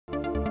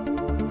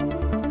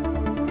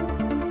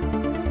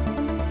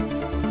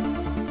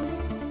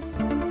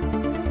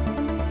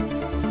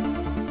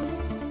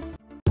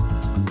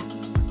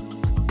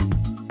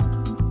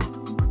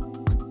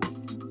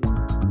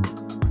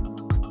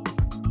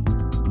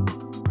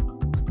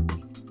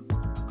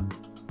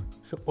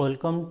So,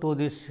 welcome to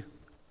this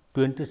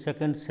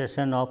 22nd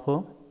session of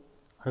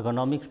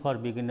Ergonomics for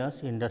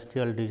Beginners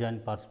Industrial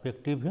Design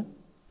Perspective.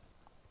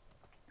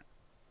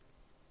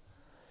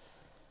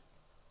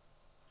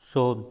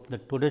 So, the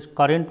today's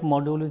current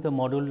module is the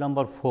module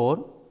number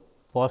 4,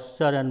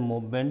 posture and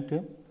movement.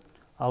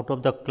 Out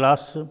of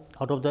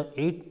the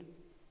 8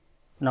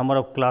 number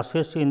of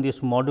classes in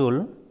this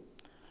module.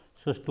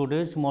 So,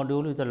 today's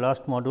module is the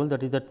last module,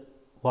 that is the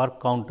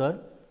work counter,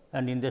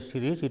 and in the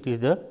series it is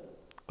the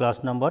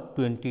class number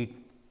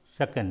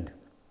 22nd.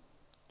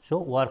 So,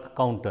 work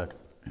counter.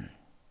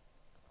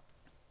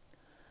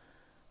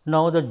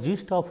 Now, the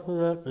gist of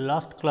the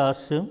last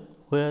class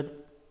where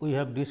we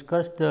have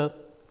discussed the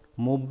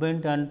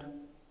movement and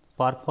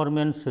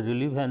performance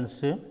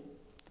relevance,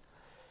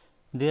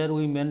 there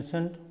we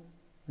mentioned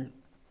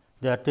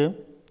that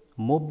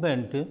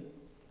movement,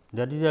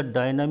 that is the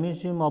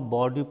dynamism of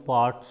body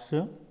parts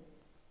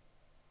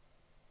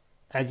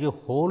as a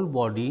whole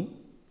body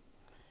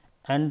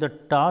and the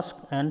task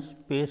and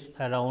space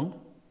around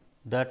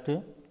that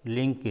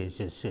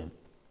linkages.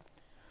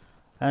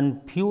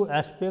 And few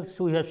aspects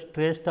we have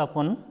stressed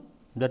upon,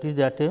 that is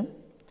that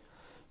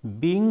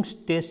being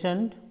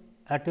stationed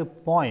at a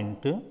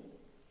point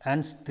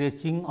and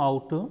stretching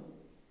out,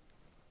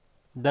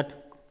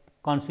 that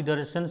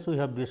considerations we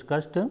have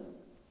discussed.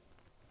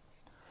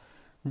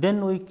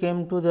 Then we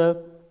came to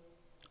the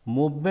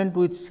movement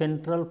with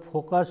central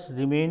focus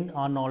remained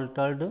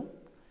unaltered,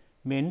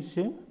 means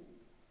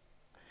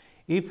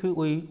if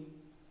we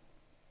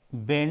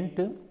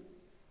bend,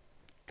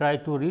 try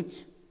to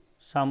reach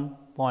some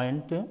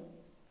point,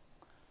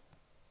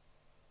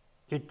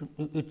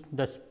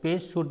 the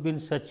space should be in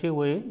such a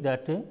way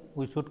that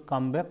we should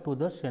come back to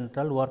the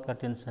central work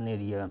attention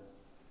area.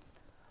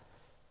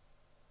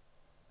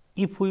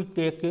 If we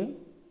take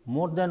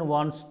more than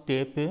one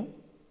step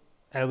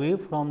away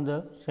from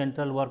the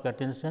central work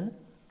attention,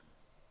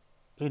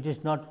 it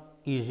is not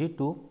easy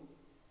to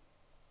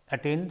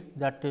attain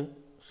that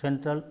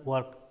central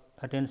work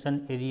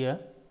attention area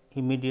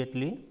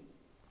immediately.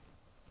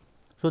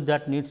 So,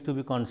 that needs to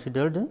be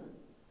considered.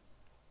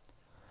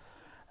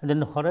 And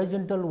then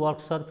horizontal work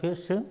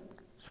surface,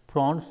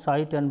 front,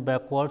 side and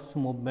backwards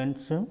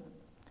movements.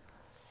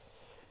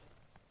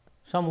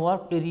 Some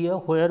work area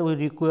where we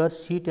require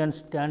sit and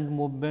stand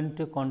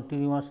movement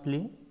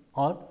continuously,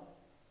 or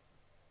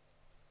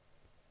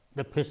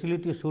the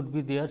facility should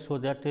be there, so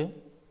that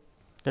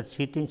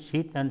sit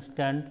and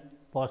stand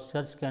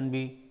postures can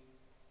be,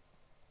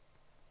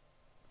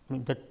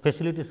 that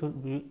facility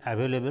should be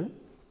available.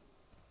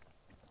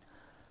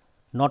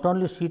 Not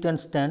only sit and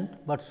stand,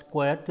 but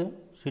squat,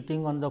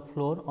 sitting on the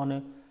floor on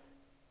a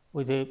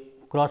with a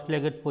cross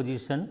legged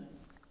position,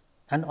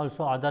 and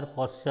also other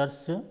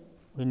postures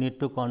we need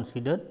to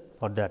consider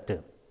for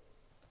that.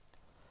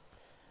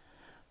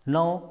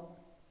 Now,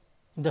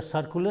 the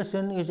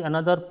circulation is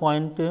another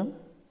point.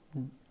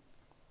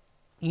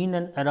 In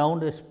and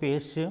around a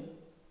space,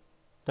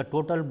 the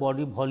total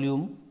body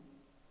volume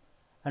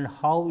and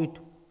how it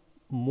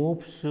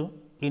moves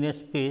in a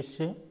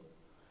space.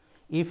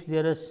 If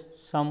there is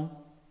some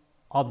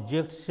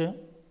objects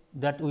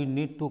that we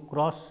need to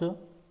cross,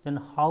 then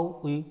how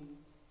we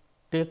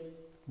take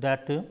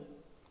that.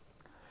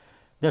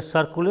 The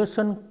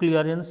circulation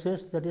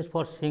clearances, that is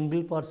for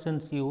single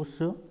person's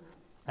use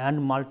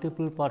and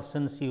multiple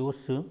persons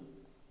use.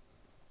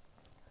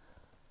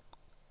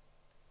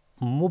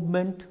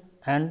 Movement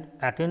and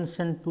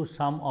attention to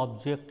some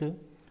object,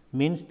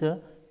 means the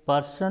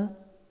person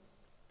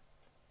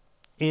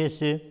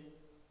is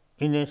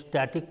in a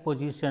static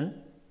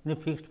position, in a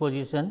fixed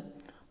position,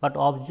 but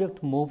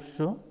object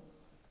moves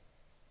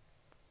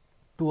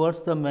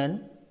towards the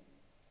man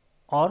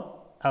or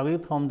away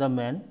from the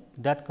man,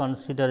 that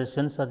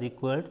considerations are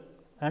required,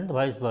 and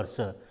vice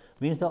versa,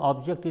 means the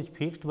object is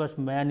fixed, but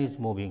man is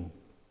moving.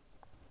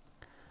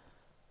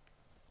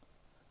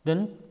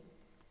 Then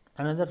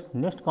another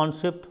next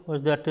concept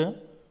was that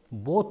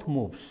both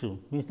moves,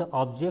 means the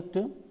object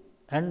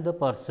and the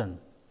person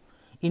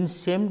in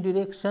same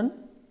direction,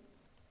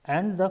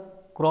 and the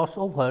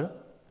crossover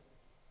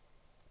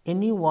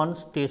any one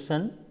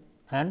station,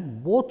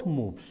 and both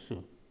moves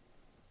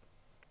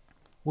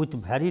with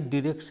varied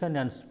direction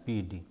and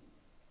speed.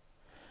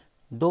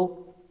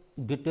 Though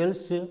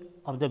details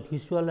of the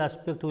visual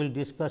aspect we will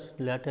discuss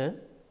later,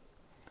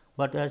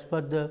 but as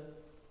per the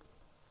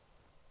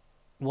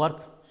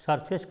work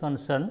surface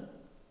concern,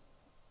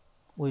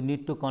 we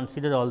need to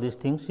consider all these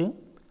things.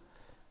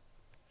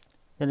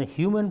 Then a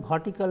human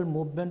vertical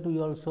movement we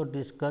also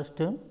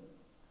discussed,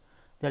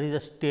 there is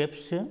the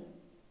steps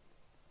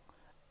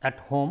at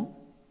home,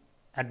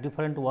 at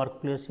different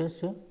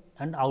workplaces,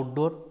 and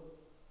outdoor,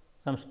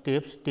 some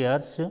steps,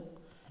 stairs,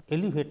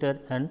 elevator,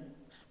 and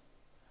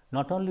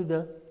not only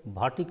the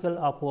vertical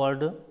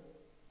upward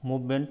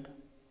movement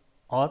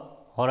or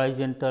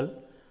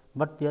horizontal,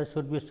 but there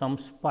should be some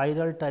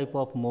spiral type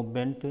of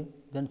movement.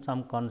 Then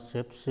some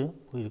concepts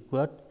we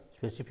require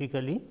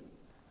specifically.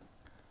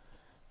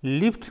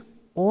 Lift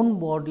own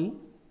body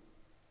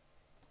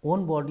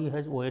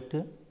has weight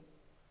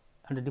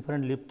and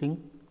different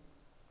lifting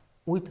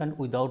with and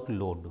without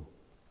load,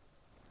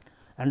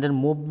 and then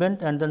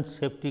movement and then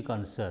safety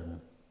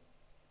concern,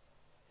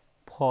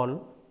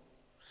 fall,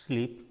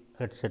 slip,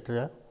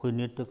 etc. we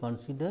need to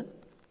consider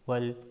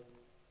while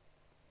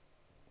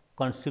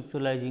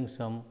conceptualizing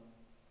some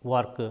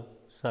work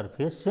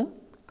surface.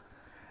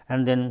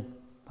 And then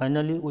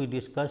finally, we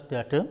discussed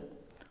that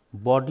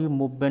body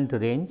movement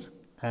range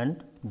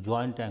and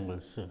joint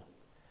angles.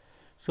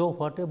 So,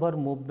 whatever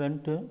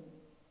movement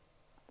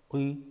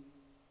we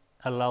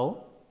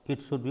allow, it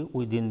should be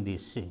within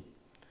this.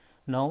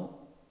 Now,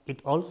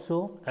 it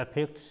also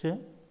affects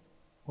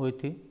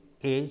with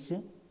age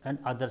and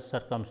other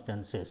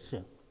circumstances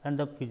and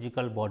the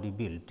physical body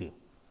build.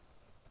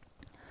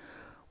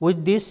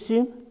 With this,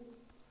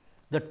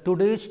 the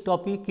today's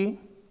topic is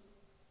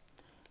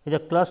the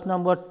class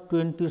number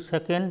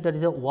 22nd, that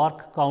is the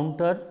work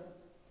counter,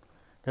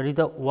 that is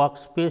the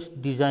workspace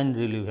design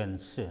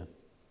relevance.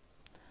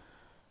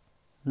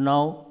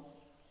 Now,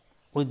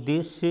 with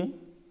this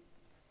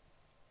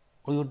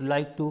we would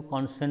like to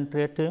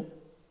concentrate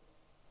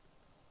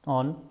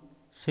on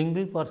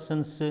single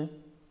person's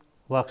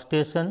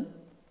workstation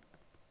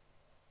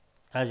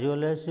as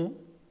well as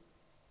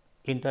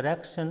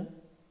interaction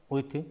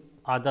with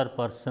other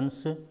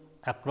persons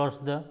across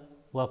the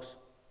work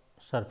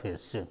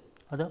surface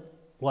or the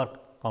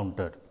work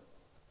counter.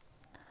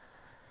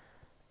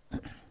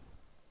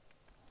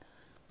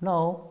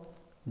 Now,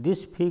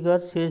 this figure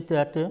says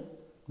that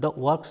the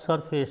work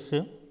surface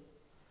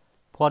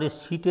for a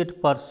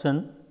seated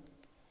person,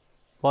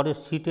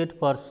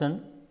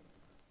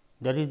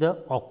 that is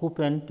the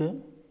occupant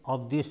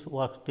of this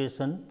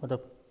workstation, for the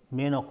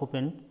main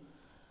occupant,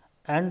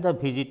 and the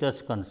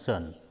visitors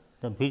concerned.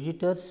 The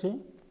visitors,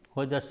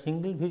 whether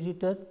single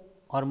visitor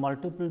or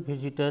multiple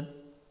visitor,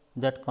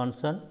 that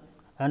concern,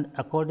 and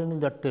accordingly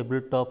the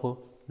tabletop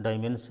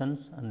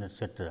dimensions and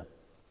etc.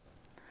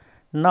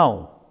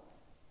 Now,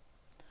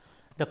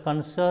 the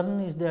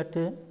concern is that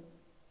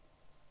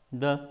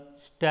the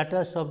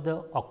status of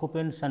the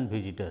occupants and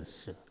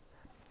visitors.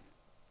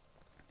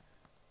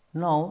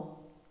 Now,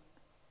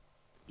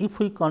 if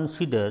we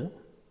consider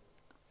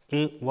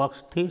a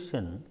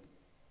workstation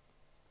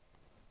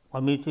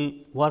or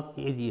maybe work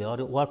area or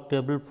a work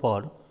table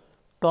for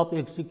top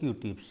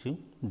executives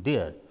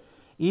there,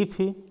 if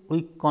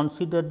we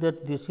consider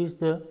that this is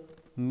the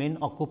main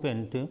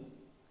occupant,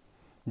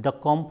 the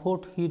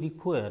comfort he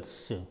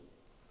requires,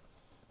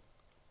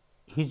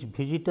 his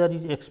visitor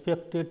is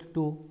expected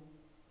to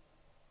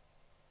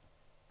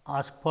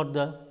ask for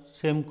the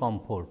same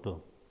comfort.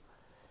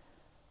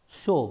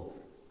 So,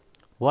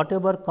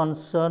 whatever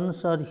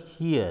concerns are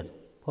here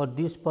for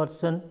this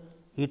person,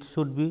 it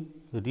should be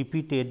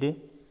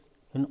repeated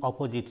in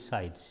opposite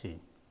sides.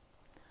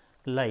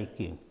 Like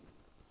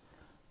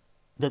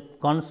the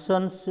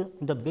concerns,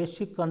 the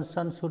basic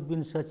concerns should be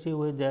in such a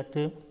way that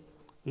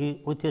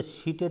with a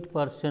seated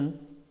person,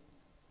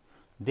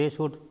 they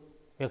should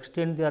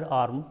extend their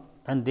arm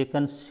and they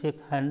can shake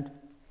hand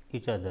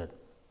each other.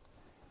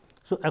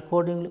 So,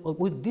 accordingly,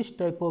 with this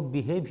type of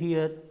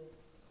behavior,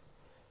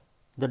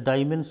 the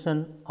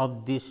dimension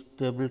of this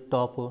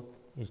tabletop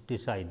is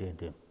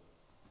decided.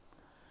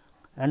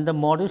 And the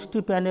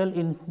modesty panel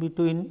in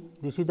between,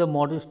 this is the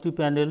modesty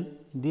panel.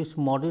 This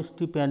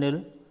modesty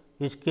panel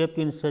is kept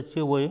in such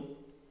a way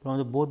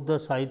from both the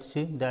sides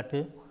that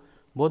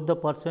both the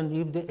person,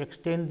 if they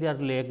extend their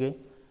leg,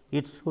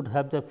 it should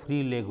have the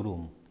free leg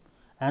room,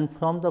 and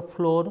from the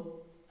floor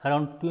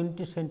around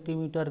 20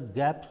 centimeter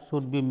gap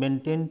should be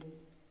maintained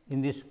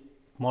in this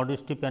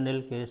modesty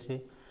panel case,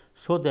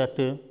 so that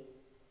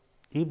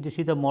if this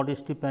is the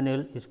modesty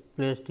panel is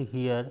placed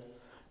here,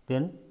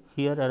 then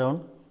here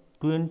around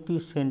 20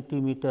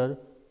 centimeter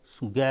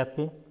gap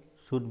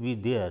should be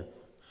there,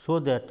 so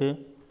that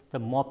the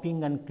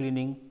mopping and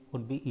cleaning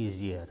would be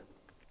easier.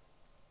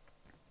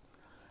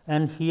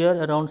 And here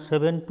around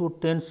 7 to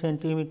 10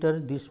 centimeter,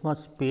 this much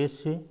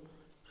space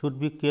should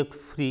be kept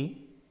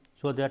free,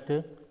 so that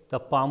the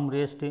palm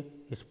rest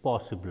is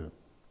possible.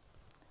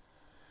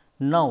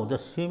 Now, the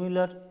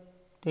similar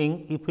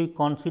thing if we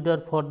consider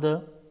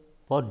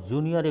for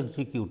junior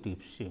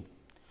executives,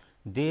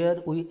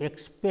 there we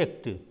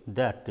expect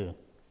that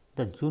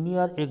the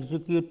junior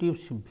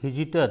executives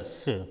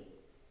visitors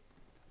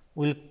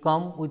will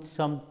come with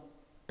some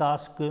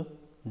task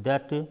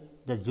that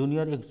the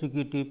junior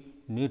executive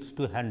needs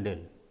to handle.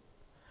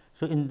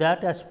 So, in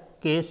that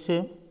case,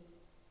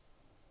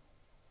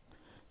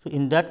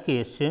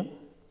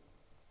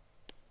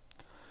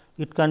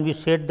 it can be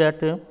said that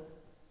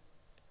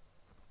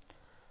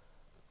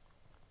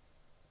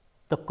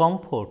the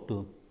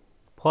comfort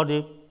for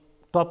a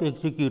top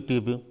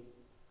executive,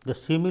 the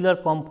similar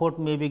comfort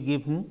may be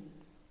given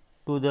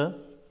to the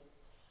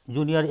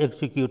junior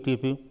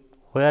executive,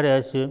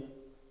 whereas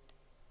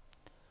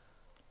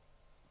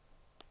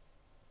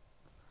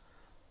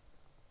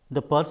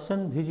the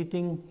person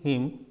visiting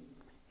him,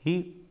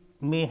 he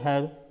may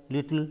have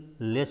little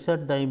lesser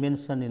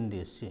dimension in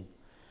this,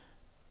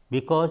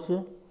 because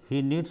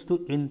he needs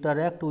to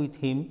interact with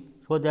him,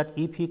 so that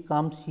if he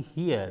comes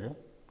here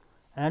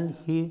and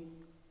he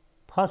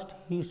first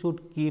he should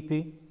keep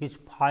his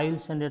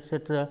files and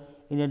etc.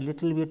 in a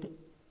little bit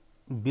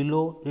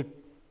below it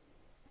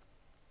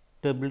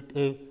table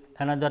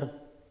another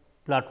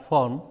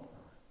platform.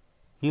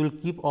 He will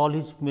keep all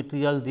his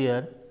material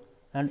there,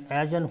 and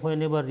as and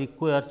whenever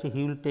requires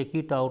he will take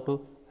it out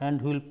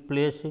and he will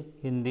place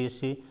in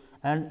this,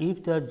 and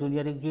if the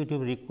junior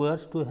executive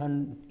requires to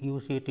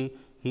use it,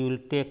 he will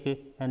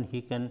take and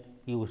he can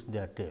use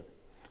that.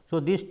 So,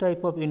 this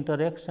type of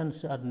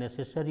interactions are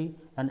necessary,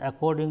 and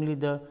accordingly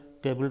the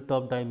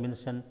tabletop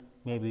dimension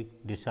may be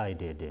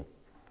decided.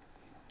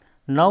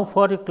 Now,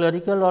 for a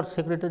clerical or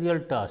secretarial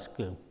task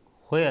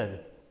where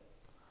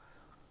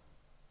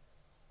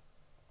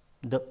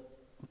the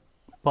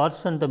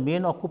person, the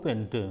main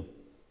occupant,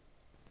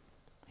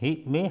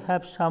 he may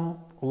have some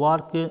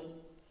work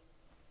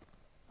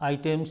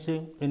items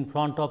in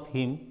front of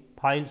him,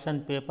 files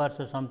and papers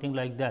or something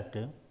like that.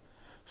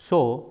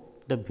 So,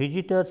 the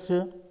visitors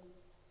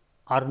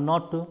are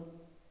not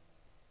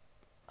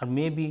or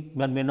maybe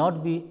may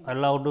not be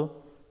allowed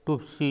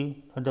to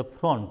see at the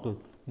front,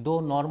 though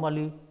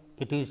normally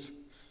it is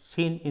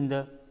seen in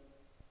the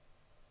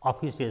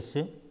offices,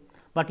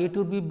 but it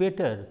would be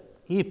better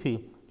if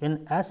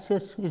an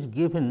access is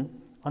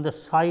given on the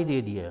side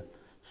area,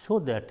 so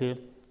that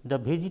the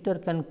visitor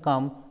can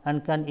come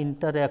and can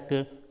interact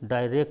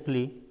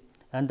directly,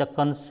 and the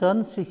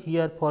concerns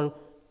here for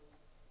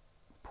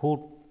foot,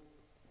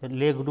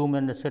 leg room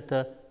and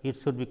etc., it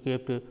should be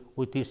kept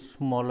with a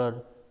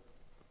smaller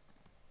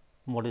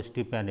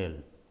modesty panel.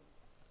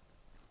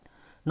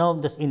 Now,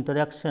 this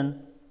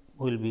interaction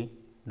will be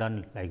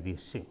done like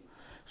this.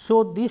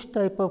 So, this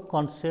type of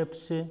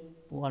concepts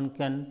one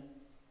can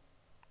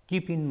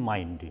keep in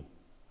mind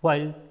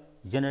while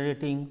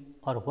generating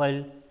or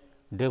while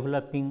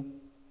developing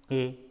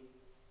a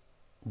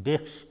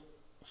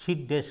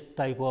sheet desk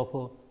type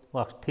of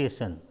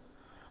workstation.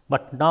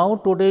 But now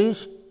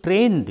today's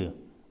trend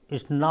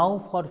is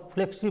now for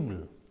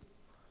flexible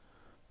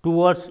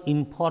towards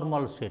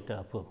informal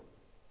setup.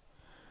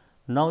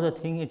 Now, the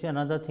thing is,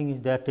 another thing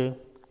is that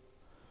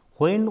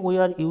when we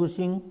are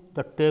using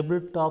the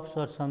tabletops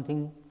or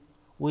something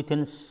with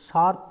a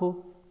sharp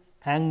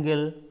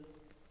angle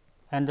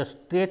and the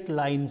straight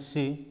lines,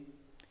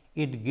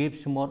 it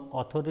gives more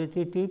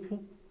authoritative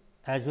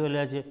as well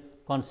as a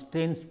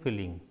constraints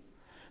feeling.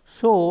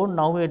 So,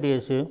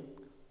 nowadays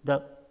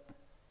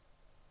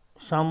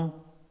some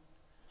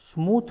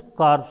smooth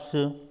curves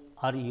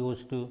are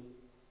used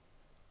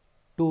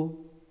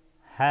to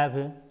have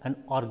an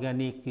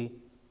organic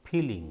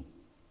feeling.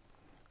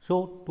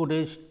 So,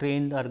 today's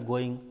trend are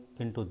going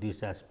into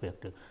this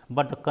aspect,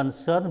 but the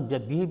concern, the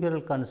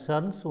behavioral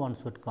concerns one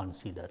should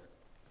consider.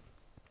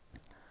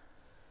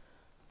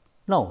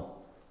 Now,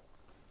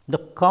 the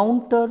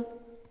counter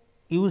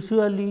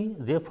usually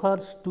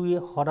refers to a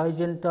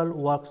horizontal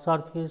work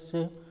surface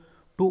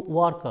to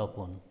work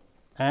upon,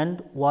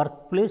 and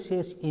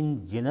workplaces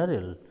in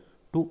general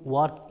to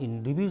work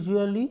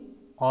individually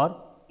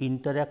or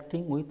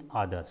interacting with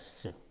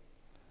others.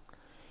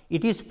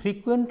 It is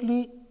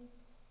frequently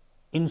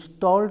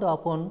installed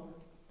upon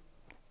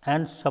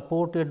and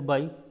supported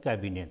by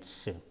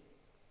cabinets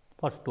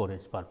for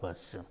storage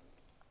purpose.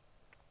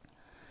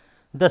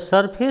 The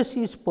surface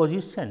is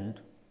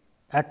positioned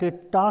at a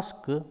task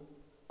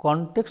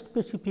context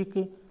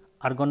specific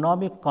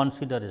ergonomic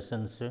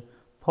considerations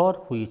for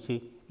which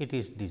it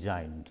is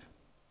designed.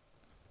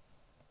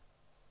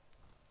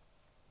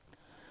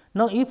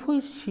 Now, if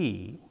we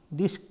see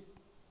this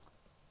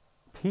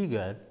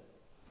figure,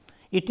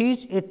 it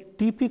is a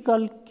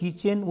typical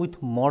kitchen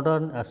with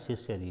modern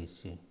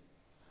accessories.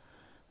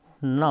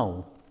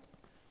 Now,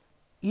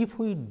 if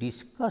we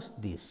discuss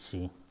this,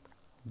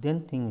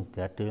 then thing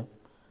is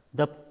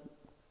that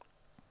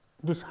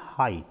this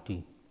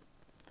height,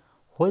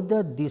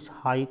 whether this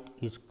height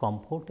is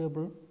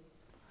comfortable,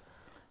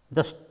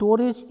 the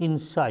storage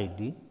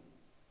inside,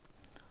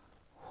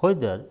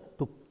 whether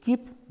to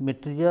keep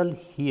material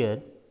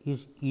here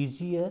is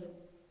easier,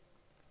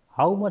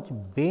 how much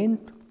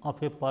bent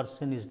of a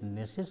person is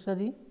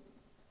necessary.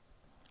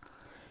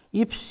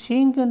 If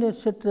sink and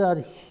etc.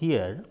 are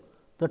here,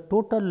 the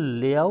total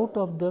layout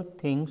of the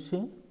things,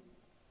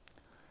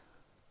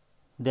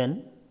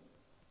 then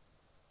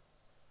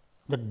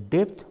the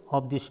depth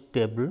of this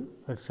table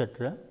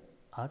etc.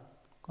 are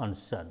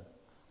concerned.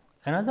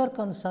 Another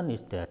concern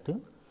is that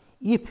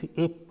if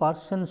a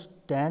person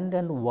stand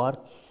and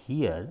work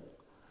here,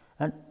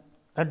 and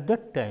at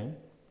that time,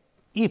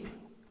 if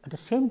at the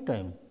same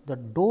time the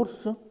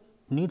doors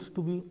needs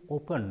to be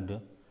opened,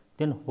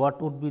 then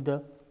what would be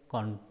the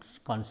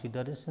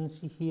considerations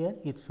here?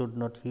 It should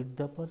not hit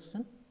the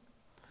person,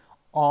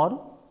 or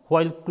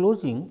while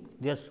closing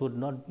there should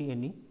not be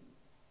any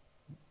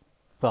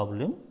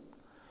problem.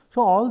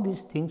 So, all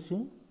these things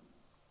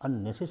are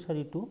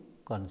necessary to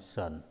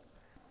concern.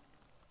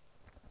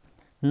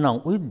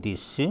 Now, with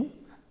this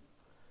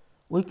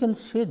we can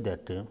say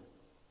that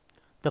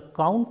the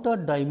counter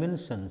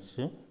dimensions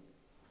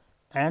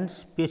and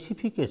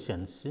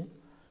specifications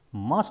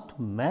must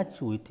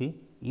match with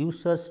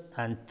users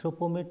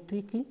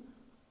anthropometric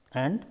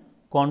and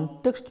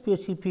context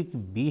specific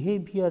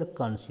behavior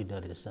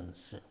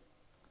considerations.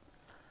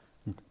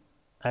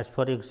 As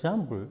for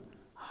example,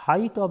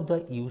 height of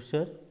the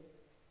user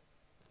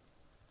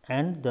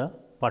and the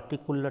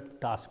particular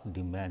task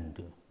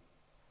demand.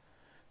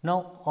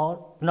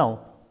 Now,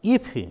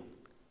 if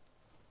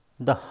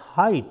the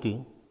height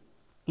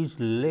is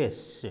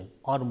less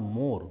or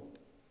more,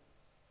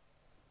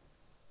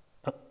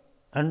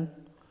 and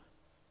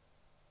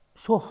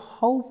so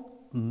how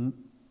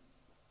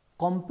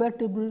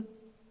compatible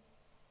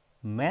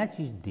match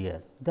is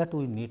there, that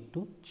we need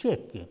to check.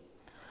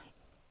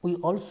 We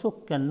also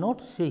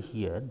cannot say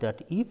here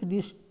that if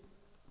this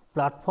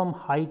platform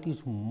height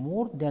is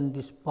more than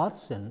this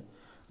person,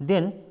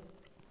 then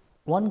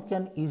one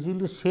can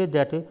easily say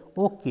that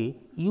okay,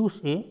 use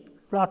a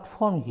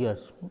platform here,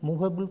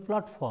 movable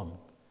platform.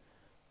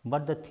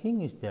 But the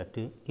thing is that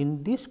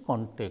in this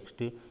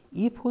context,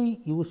 if we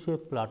use a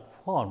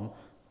platform,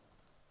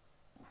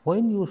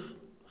 when you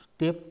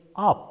step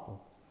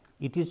up,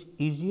 it is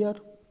easier,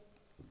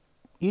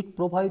 it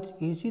provides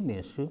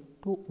easiness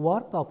to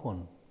work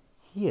upon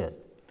here.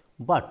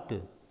 But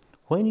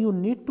when you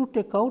need to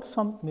take out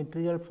some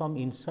material from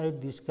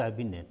inside this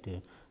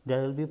cabinet,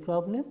 there will be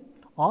problem,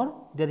 or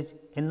there is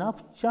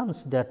enough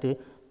chance that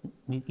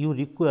you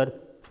require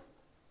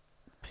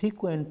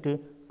frequent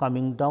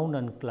coming down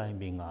and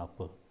climbing up,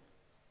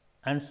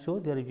 and so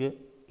there is a,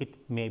 it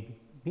may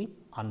be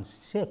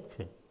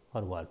unsafe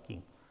for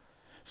working.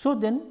 So,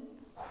 then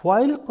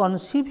while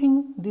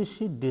conceiving this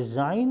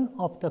design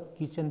of the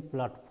kitchen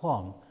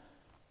platform,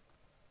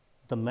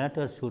 the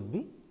matter should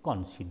be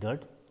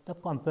considered, the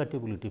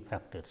compatibility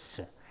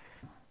factors.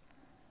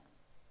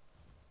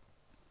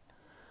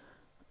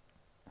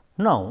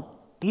 Now,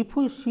 if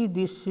we see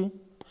this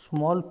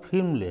small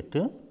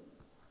filmlet,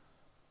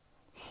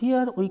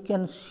 here we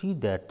can see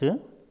that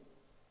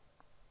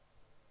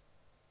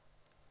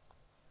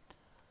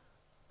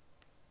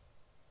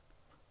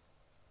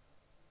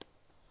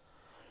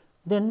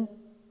then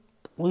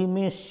we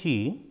may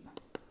see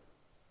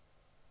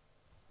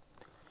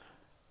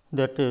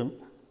that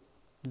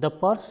the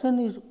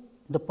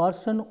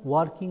person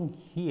working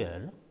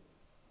here.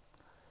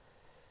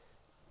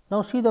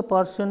 Now, see the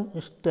person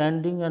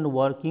standing and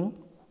working,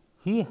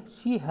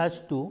 she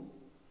has to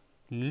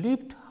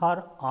lift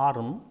her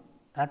arm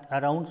at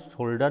around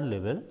shoulder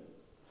level,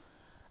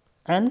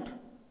 and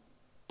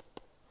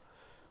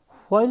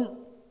while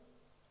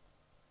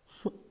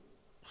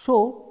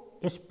so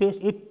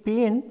a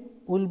pain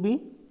will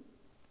be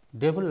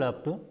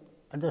developed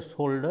at the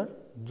shoulder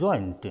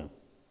joint.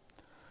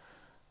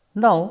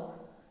 Now,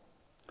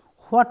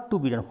 what to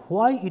be done?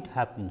 Why it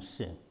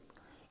happens?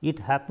 It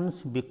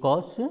happens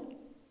because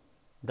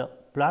the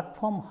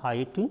platform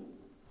height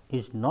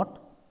is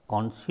not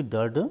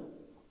considered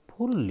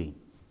fully.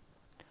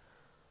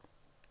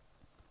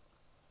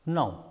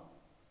 Now,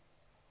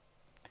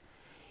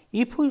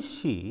 if we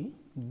see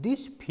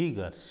these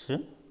figures,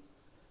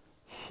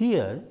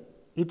 here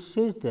it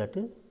says that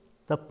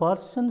the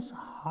person's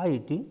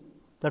height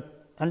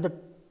and the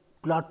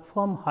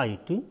platform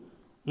height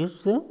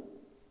is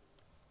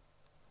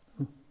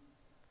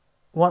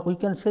we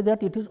can say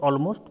that it is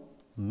almost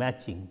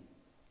matching,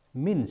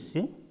 means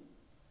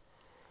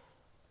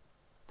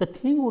the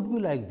thing would be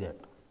like that.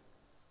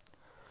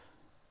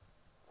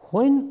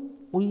 When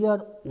we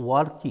are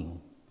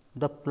working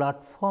the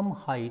platform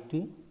height,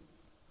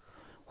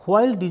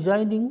 while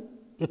designing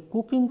a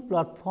cooking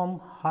platform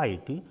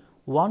height,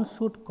 one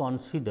should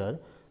consider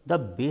the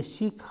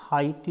basic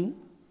height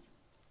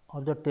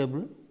of the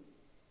table,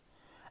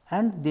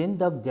 and then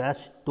the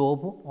gas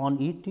stove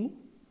on it,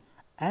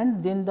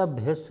 and then the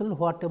vessel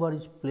whatever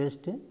is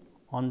placed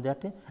on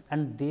that,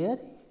 and there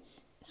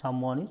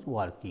someone is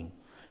working.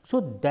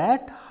 So,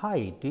 that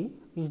height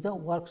is the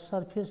work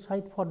surface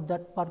height for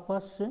that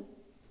purpose.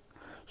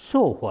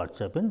 So, what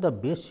happened? The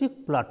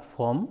basic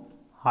platform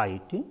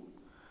height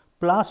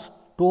plus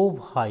stove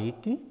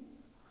height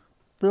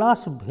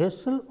plus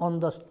vessel on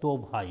the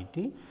stove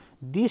height,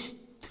 these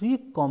three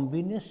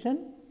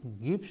combination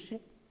gives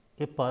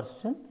a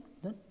person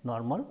the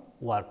normal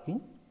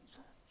working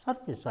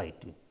surface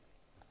height.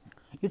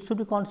 It should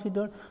be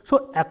considered.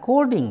 So,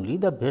 accordingly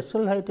the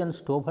vessel height and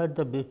stove height,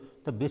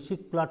 the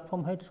basic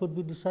platform height should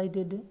be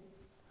decided,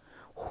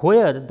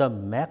 where the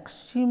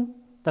mixing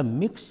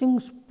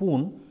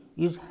spoon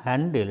is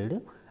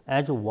handled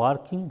as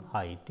working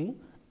height,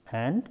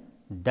 and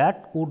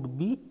that would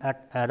be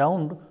at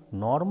around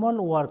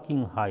normal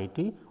working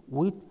height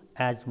with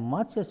as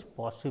much as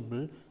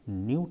possible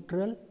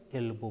neutral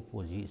elbow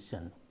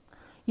position.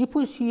 If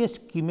we see a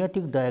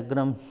schematic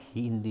diagram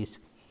in this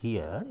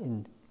here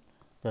in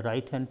the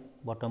right hand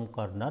bottom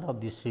corner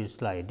of this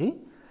slide,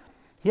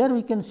 here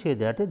we can say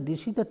that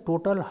this is the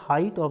total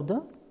height of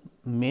the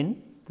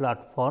main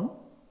platform,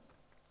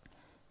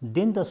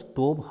 then the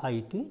stove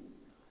height.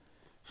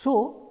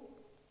 So,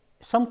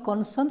 some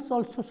concerns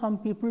also some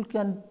people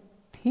can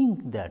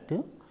think that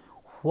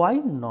why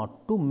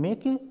not to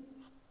make a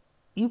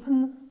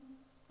even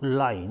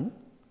line,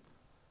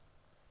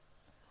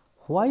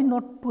 why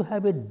not to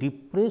have a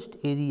depressed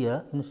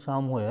area in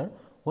somewhere,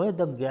 where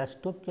the gas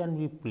stove can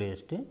be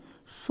placed.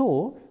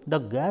 So, the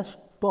gas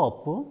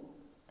top,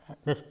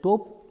 the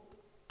stove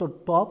to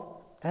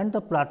top and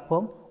the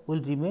platform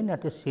will remain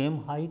at the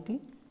same height.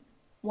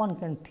 One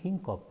can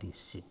think of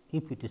this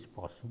if it is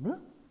possible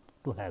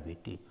to have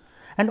it,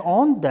 and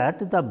on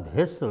that the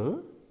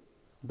vessel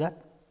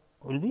that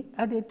will be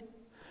added.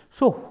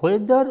 So,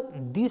 whether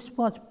this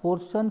much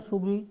portion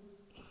should be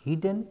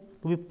hidden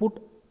to be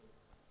put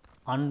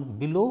on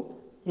below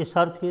a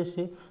surface,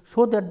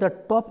 so that the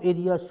top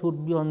area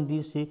should be on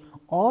this,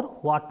 or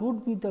what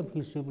would be the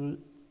visible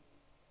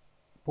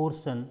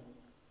portion,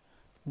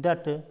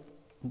 that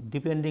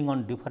depending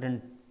on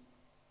different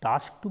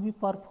tasks to be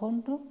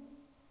performed,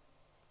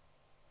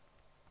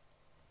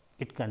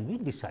 it can be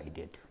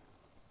decided.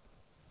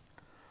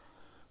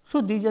 So,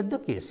 these are the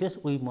cases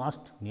we must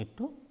need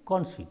to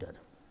consider.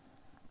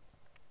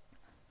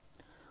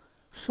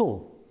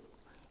 So,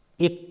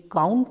 a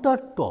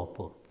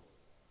countertop,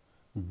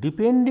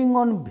 depending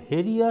on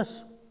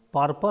various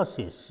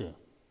purposes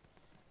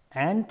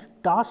and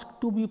tasks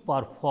to be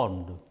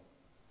performed,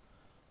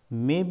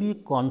 may be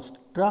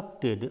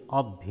constructed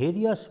of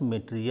various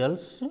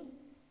materials,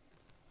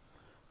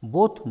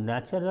 both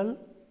natural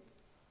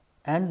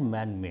and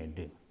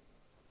man-made,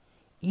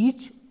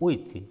 each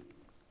with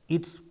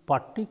its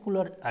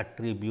particular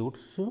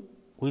attributes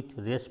with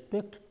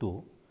respect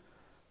to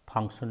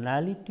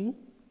functionality,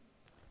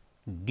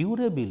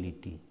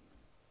 durability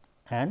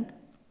and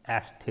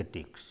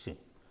aesthetics,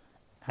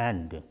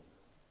 and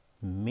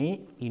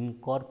may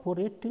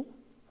incorporate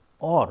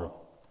or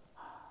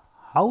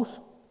house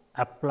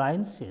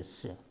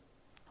appliances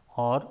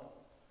or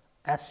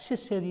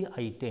accessory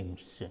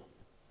items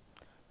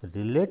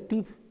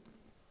relative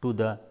to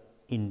the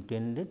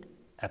intended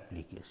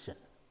application.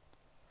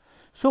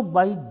 So,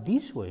 by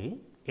this way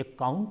a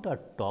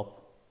countertop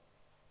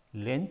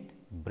length,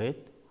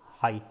 breadth,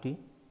 height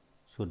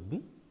should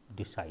be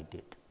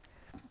decided.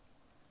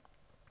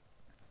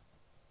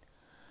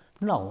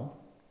 Now,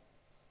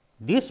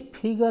 this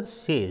figure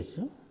says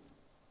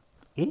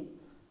a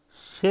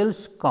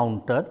sales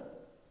counter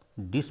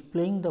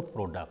displaying the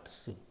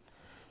products.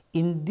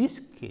 In this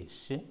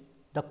case,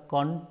 the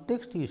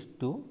context is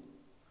to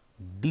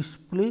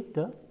display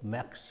the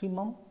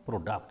maximum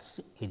products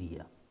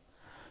area.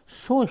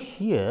 So,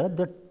 here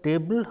the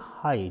table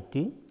height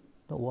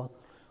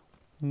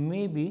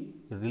may be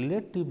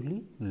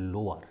relatively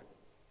lower,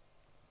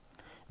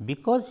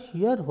 because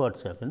here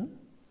what happens,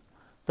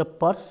 the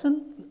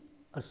person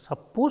is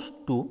supposed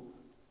to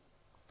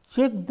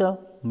check the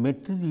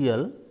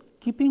material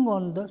keeping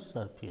on the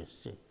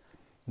surface,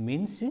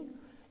 means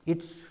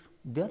it's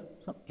there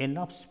some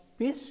enough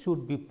space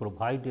should be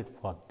provided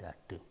for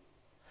that.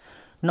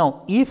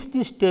 Now, if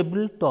this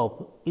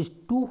tabletop is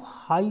too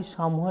high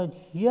somewhere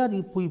here,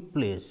 if we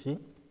place,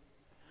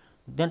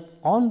 then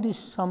on this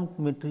some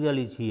material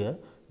is here,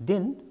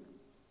 then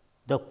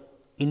the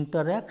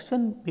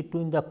interaction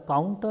between the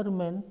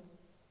counterman,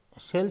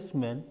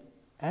 salesman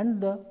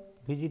and the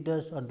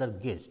visitors or the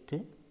guest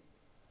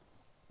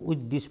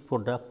with this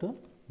product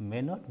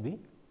may not be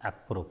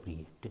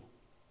appropriate.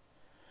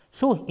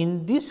 So,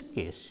 in this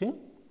case,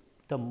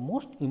 the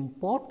most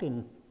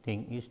important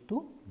thing is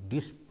to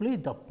display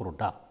the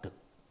product.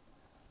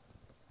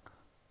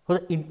 So,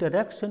 the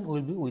interaction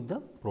will be with the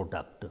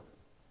product,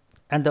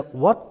 and the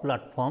work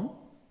platform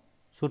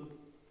should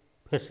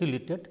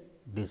facilitate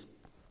this.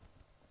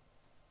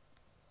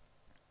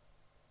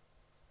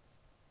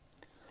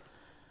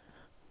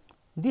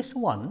 This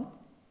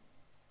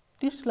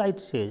slide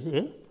says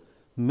a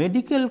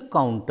medical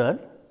counter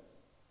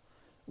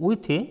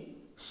with a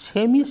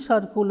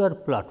semicircular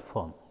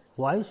platform.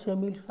 Why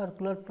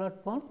semicircular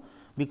platform?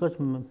 Because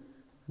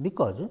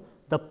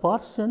the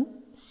person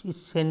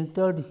is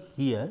centered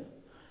here.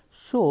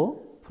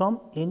 So, from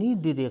any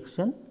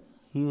direction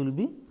he will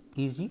be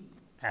easy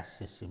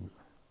accessible,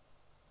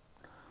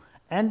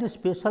 and a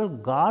special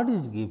guard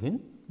is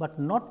given, but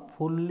not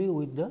fully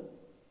with the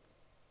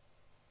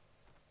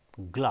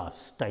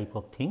glass type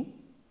of thing.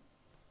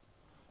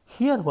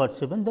 Here what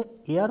happens, the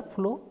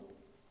airflow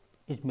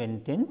is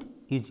maintained,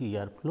 easy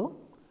airflow,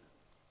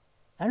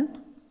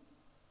 and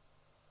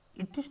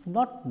it is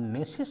not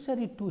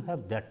necessary to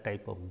have that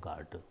type of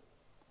guard.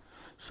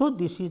 So,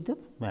 this is the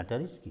matter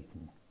is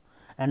given,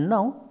 and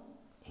now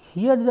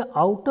here the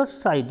outer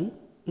side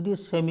it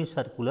is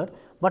semicircular,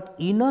 but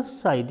inner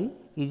side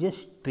is a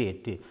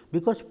straight,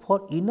 because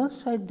for inner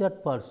side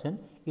that person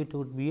it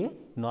would be a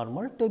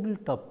normal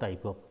tabletop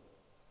type of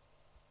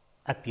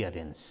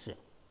appearance.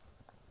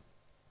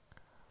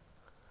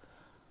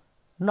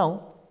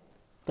 Now,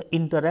 the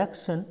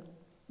interaction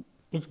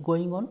is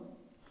going on.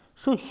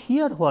 So,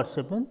 here what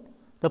happens,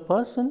 the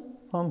person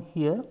from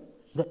here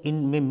the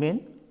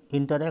main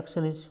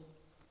interaction is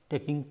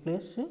taking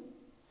place,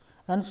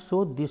 and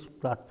so this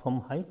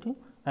platform height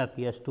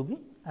appears to be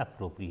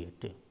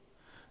appropriate.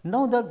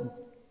 Now,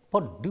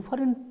 for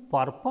different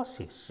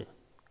purposes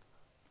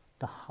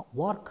the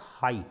work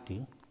height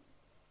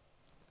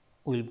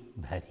will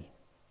vary,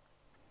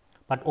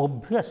 but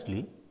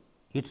obviously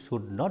it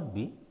should not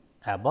be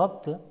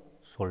above the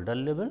shoulder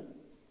level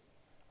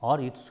or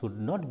it should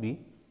not be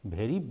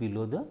very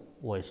below the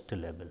waist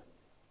level.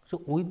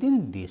 So,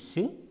 within this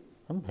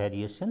some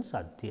variations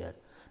are there.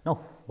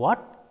 Now,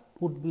 what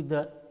would be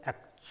the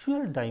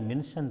actual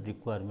dimension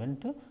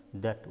requirement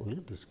that we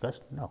will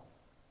discuss now.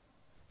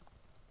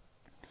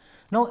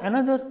 Now,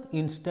 another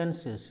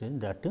instance is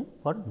that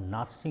for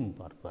nursing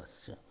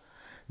purpose.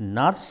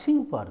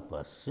 Nursing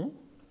purpose,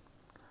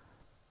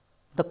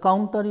 the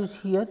counter is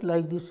here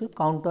like this,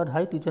 counter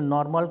height is a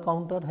normal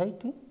counter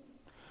height.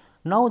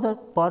 Now, the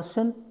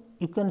person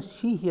you can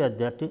see here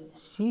that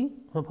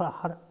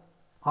her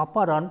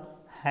upper arm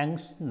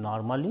hangs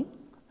normally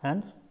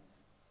and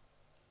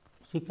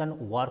she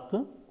can work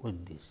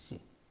with this.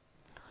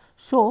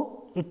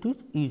 So, it is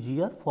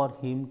easier for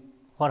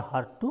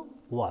her to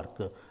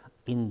work.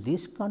 In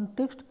this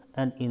context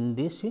and in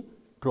this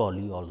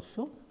trolley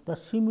also the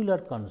similar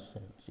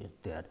concerns is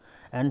there,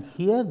 and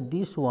here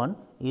this one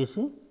is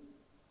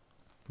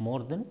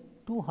more than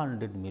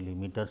 200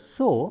 millimeters.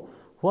 So,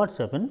 what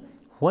happens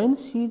when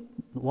she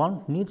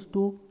needs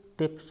to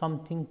take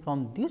something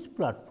from this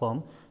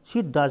platform,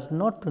 she does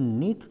not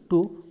need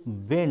to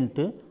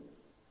bend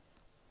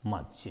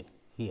much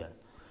here.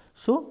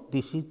 So,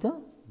 this is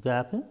the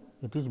gap,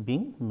 it is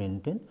being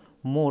maintained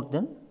more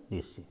than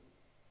this.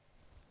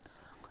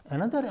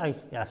 Another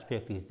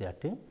aspect is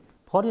that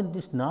for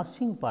this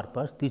nursing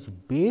purpose, this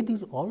bed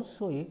is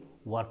also a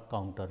work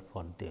counter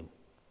for them,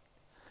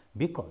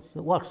 because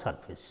work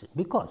surface,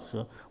 because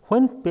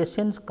when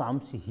patients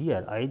comes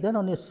here either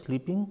on a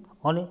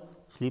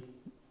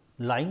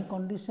lying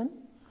condition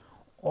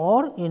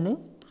or in a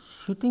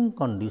sitting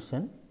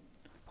condition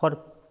for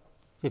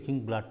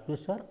checking blood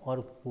pressure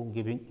or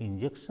giving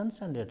injections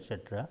and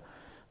etc.,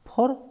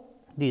 for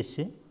this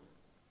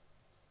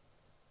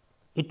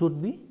it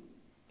would be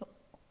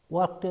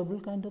work table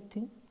kind of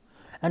thing.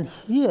 And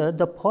here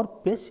the for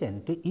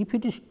patient, if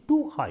it is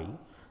too high,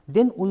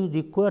 then we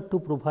require to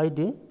provide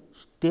a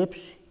steps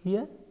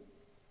here.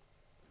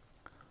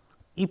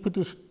 If it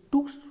is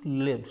too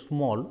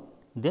small,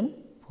 then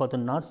for the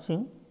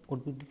nursing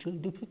would be little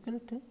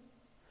difficult.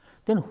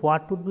 Then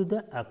what would be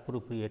the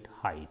appropriate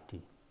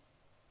height,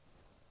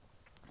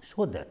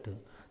 so that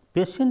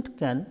patient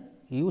can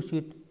use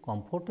it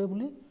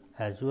comfortably,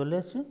 as well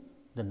as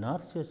the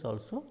nurses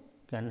also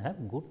can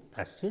have good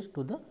access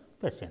to the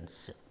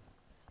patients.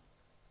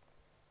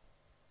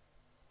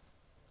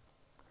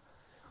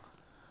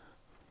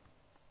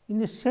 In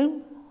the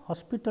same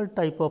hospital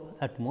type of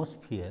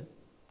atmosphere,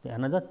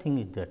 another thing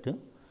is that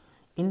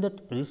in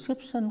that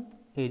reception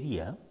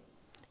area,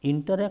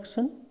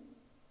 interaction,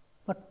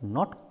 but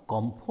not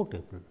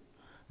comfortable.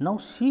 Now,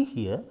 see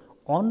here,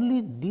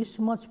 only this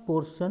much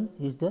portion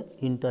is the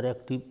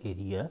interactive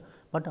area,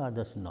 but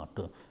others not.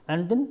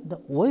 And then the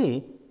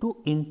way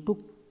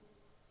to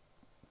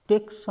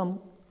take some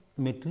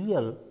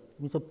material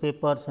with the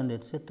papers and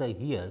etc.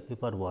 here,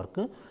 paperwork,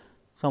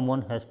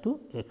 someone has to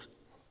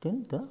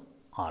extend the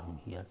arm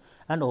here,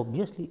 and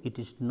obviously it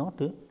is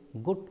not a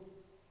good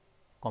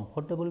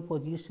comfortable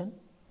position.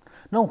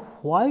 Now,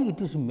 why it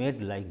is made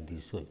like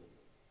this way?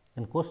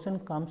 And question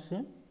comes,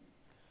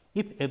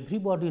 if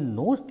everybody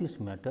knows this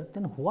matter,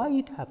 then why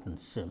it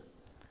happens?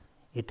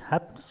 It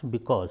happens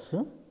because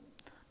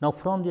now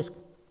from this,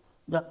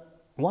 the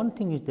one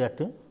thing is that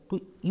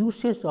to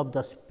usage of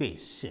the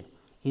space.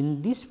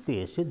 In this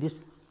space, this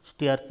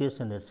staircase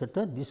and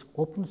etc., this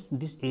opens,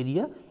 this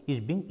area is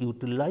being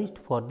utilized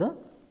for the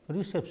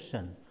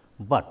reception,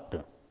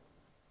 but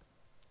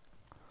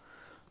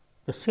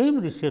the same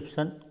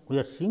reception we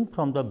are seeing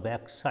from the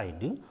back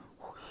side.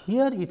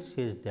 Here it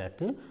says that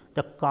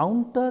the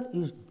counter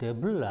is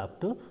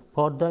developed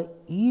for the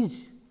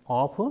ease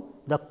of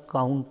the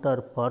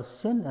counter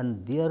person,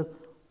 and they are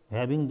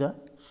having the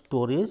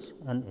storage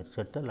and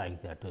etc.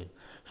 like that way.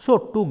 So,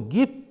 to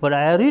give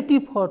priority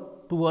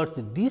towards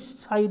this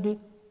side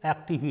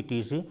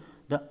activities,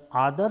 the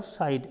other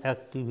side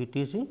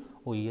activities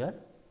we are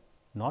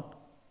not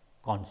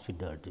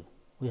considered.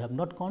 We have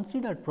not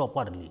considered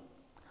properly.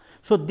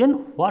 So,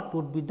 then what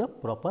would be the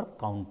proper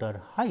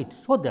counter height,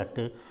 so that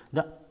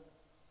the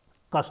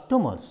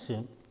customers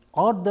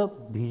or the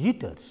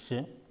visitors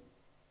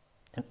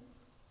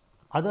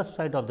other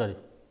side of the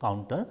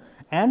counter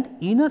and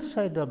inner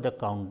side of the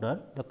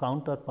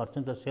counter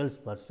person, the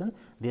salesperson,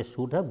 they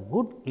should have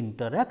good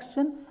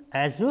interaction,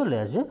 as well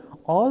as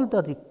all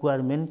the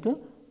required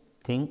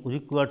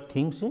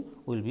things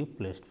will be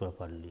placed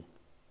properly.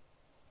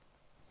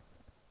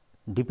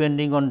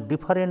 Depending on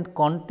different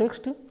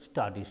context,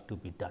 studies to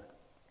be done,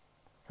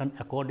 and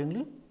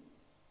accordingly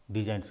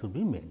design should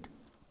be made.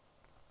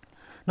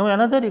 Now,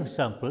 another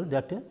example,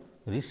 that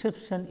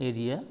reception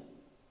area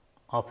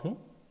of a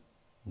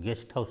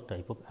guest house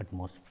type of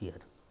atmosphere,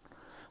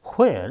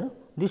 where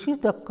this is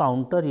the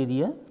counter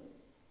area,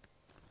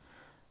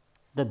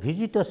 the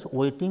visitors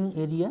waiting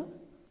area.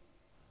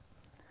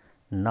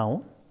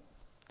 Now,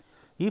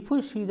 if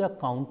we see the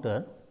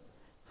counter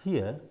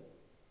here,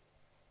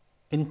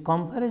 in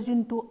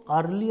comparison to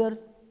earlier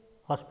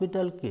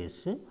hospital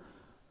case,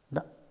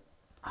 the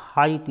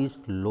height is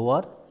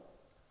lower.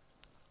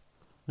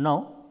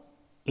 Now,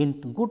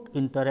 good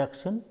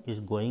interaction is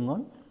going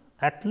on,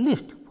 at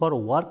least for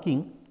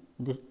working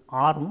this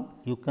arm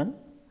you can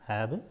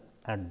have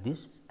at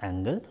this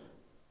angle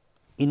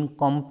in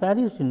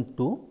comparison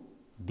to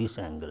this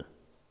angle,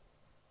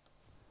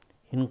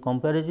 in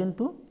comparison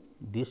to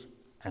this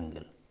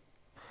angle.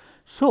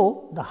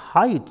 So, the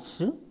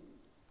heights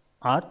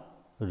are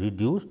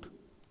reduced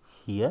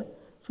here.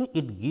 So,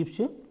 it gives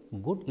a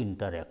good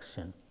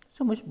interaction.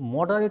 So, much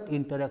moderate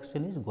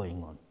interaction is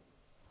going on.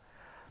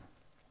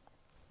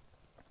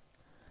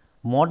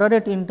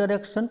 Moderate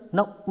interaction.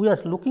 Now, we are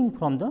looking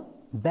from the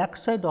back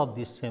side of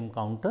this same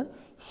counter.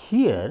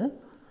 Here,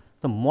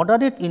 the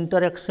moderate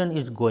interaction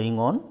is going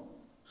on,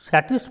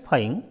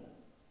 satisfying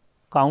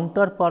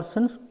counter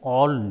person's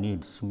all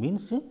needs,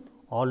 means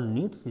all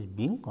needs is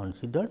being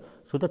considered.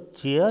 So, the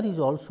chair is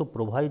also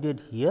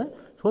provided here.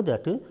 So,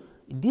 that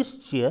this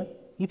chair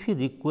if he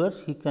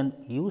requires he can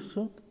use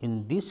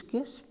in this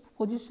case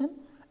position,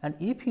 and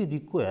if he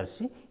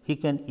requires he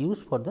can use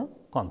for the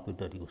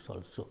computer use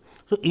also.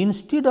 So,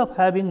 instead of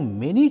having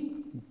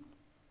many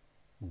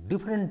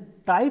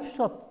different types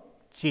of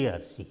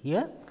chairs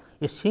here,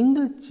 a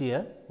single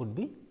chair would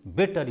be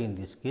better in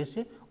this case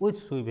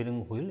with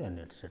swiveling wheel and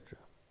etc.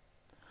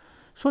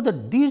 So,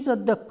 that these are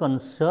the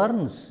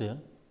concerns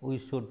we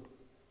should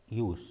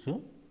use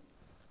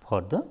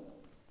for the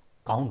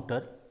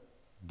counter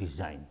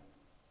design.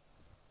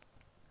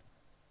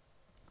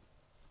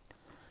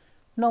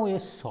 Now, a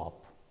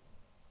shop.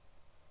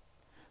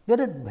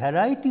 There are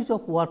varieties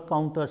of work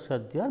counters are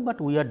there, but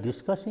we are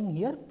discussing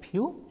here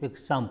few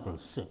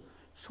examples,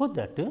 so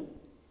that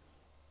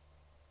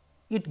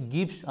it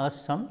gives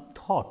us some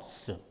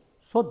thoughts.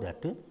 So,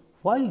 that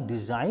while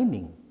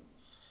designing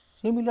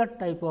similar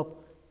type of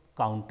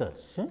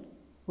counters,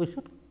 we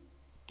should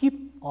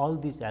keep all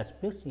these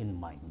aspects in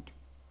mind.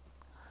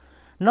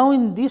 Now,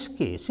 in this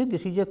case,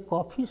 this is a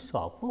coffee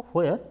shop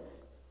where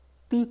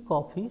tea,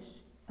 coffees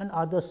and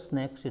other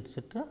snacks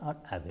etc. are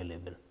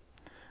available.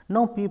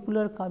 Now, people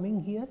are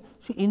coming here.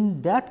 So,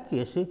 in that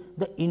case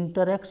the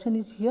interaction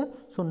is here.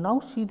 So,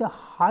 now see the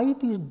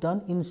height is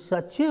done in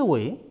such a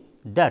way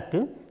that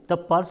the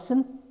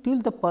person till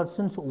the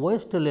person's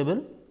waist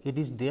level it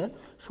is there.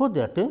 So,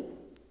 that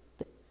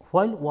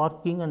while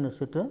working and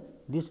etc.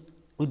 this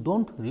we do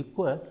not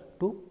require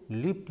to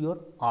lift your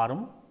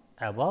arm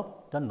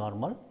above the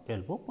normal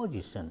elbow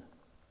position.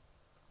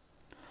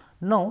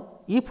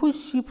 Now, if we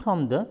see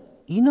from the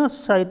inner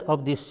side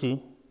of this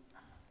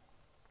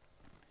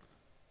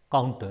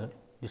counter,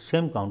 the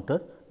same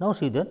counter, now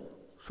see that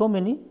so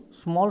many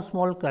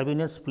small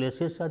cabinets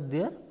places are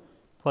there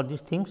for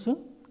these things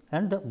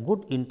and the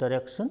good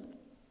interaction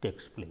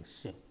takes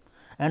place,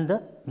 and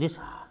this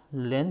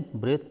length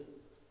breadth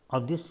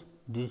of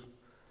this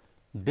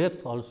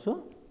depth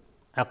also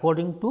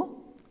according to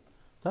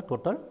the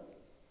total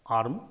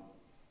arm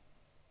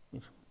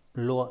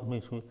lower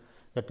means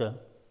that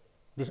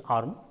this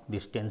arm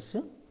distance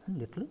and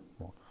little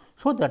more.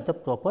 So, that the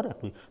proper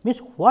activity means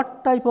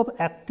what type of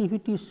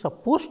activity is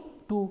supposed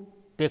to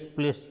take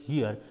place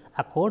here,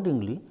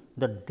 accordingly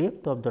the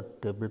depth of the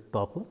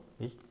tabletop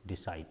is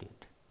decided.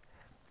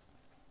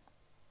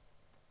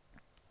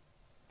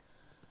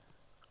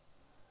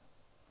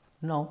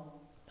 Now,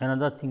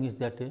 another thing is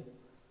that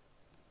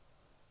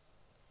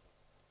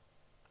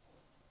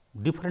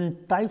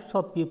different types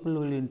of people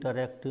will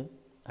interact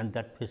and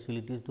that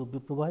facilities to be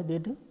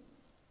provided.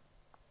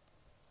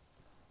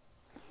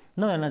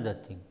 Now, another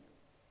thing.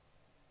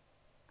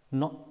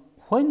 Now,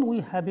 when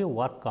we have a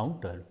work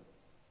counter,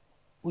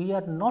 we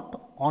are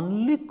not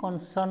only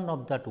concerned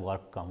of that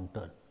work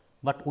counter,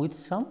 but with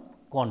some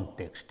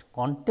context.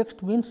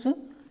 Context means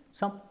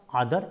some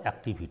other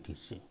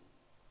activities.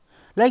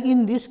 Like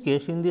in this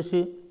case, in this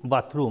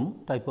bathroom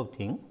type of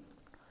thing,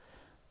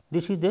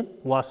 this is the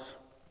wash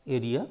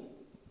area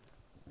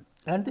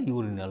and the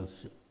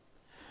urinals.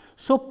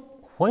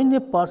 So, when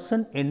a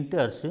person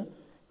enters,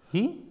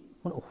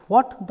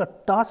 what the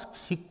task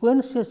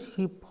sequences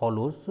he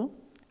follows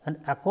and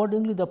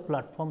accordingly the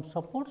platform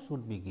support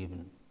should be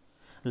given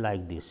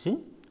like this.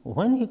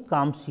 When he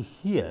comes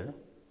here,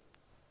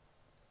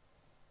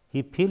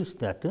 he feels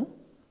that to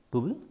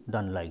be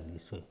done like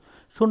this way.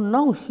 So,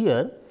 now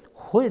here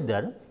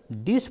whether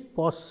this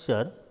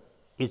posture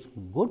is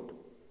good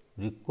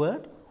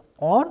required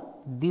or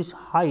this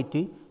height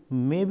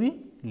may be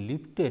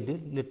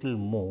lifted little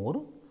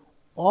more,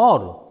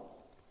 or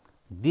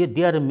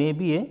there may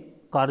be a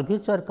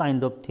curvature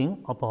kind of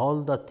thing of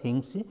all the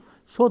things.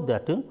 So,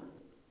 that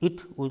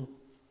it will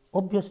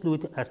obviously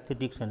with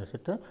aesthetics and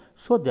etc.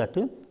 So, that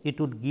it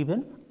would give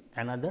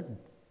another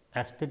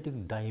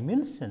aesthetic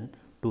dimension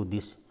to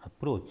this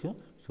approach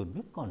should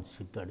be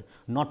considered,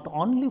 not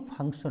only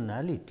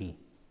functionality,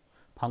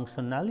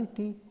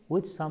 functionality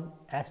with some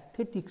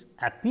aesthetics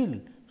appeal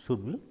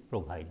should be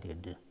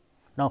provided.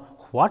 Now,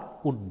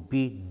 what would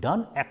be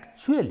done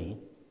actually,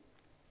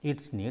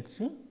 it needs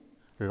a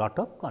lot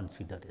of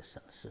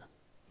considerations.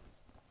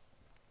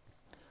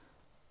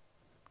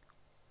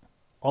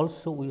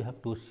 Also, we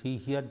have to see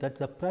here that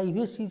the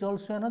privacy is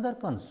also another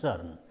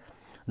concern,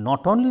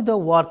 not only the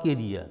work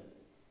area,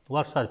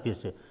 work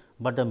surface,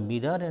 but the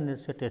mirror and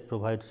etc.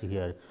 provides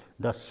here.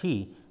 The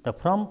the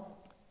from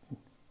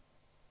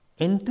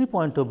entry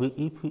point of view,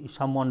 if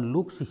someone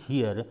looks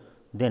here,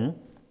 then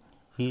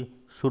he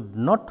should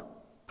not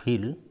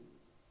feel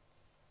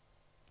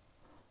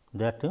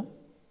that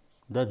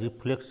the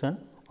reflection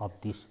of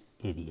this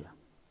area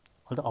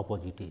or the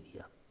opposite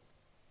area.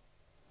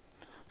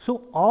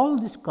 So, all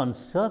these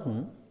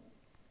concerns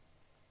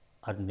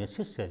are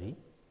necessary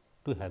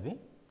to have a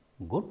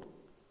good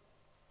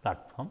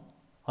platform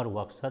or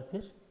work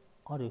surface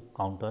or a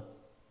counter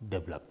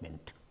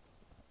development.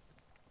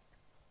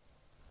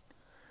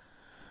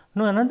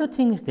 Now, another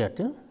thing is that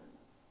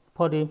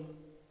for a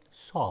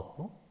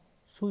shop,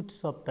 sweet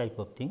shop type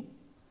of thing,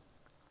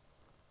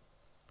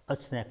 a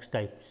snacks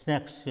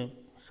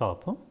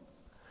shop,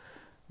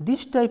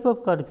 this type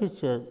of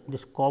curvature,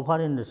 this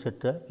cover and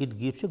etc., it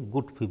gives a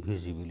good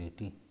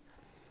visibility.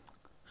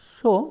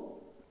 So,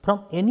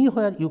 from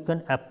anywhere you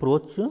can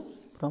approach,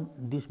 from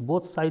this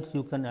both sides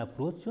you can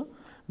approach,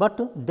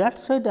 but that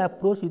side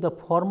approach is the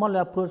formal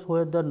approach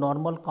where the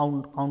normal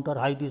counter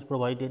height is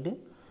provided,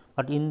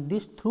 but in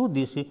this through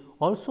this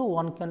also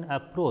one can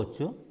approach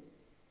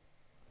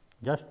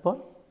just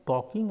for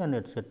talking and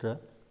etc.,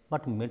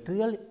 but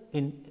material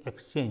in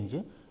exchange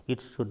it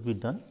should be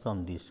done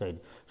from this side.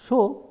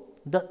 So,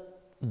 the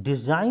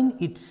design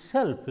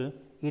itself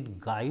it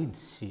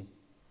guides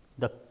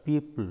the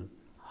people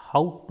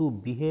how to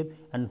behave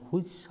and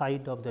which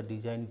side of the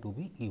design to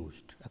be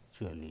used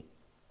actually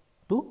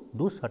to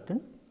do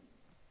certain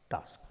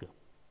task.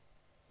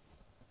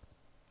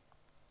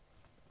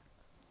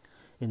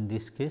 In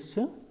this case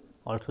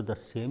also the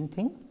same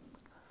thing,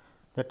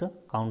 that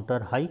counter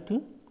height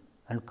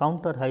and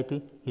counter height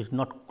is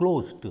not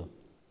closed,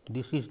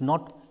 this is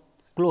not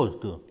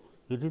closed,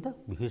 it is the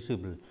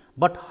visible,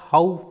 but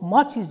how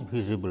much is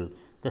visible,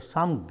 the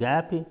some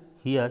gap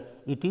here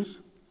it is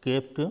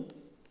kept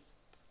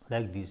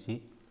like this,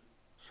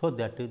 so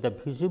that the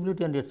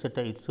visibility and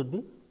etc. it should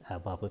be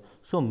above.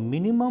 So,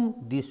 minimum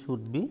this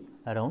should be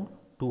around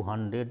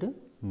 200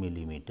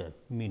 millimeter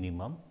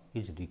minimum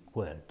is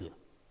required.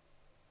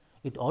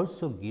 It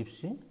also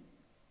gives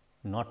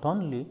not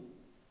only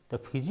the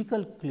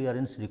physical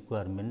clearance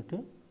requirement,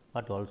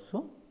 but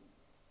also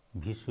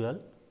visual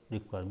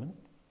requirement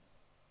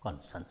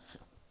concerns.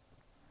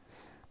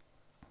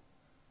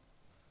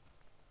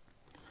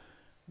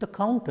 The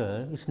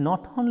counter is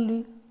not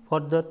only for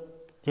the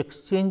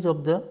exchange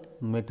of the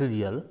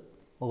material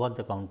over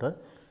the counter,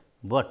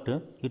 but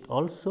it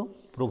also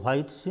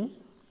provides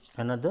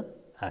another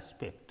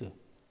aspect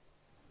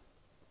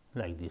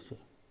like this.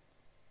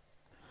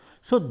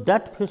 So,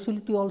 that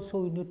facility also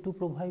we need to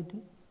provide.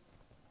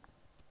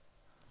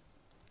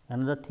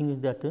 Another thing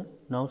is that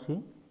now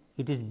see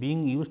it is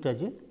being used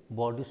as a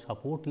body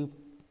supportive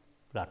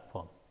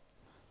platform.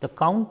 The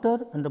counter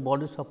and the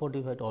body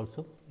supportive height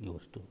also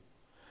used.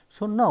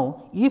 So,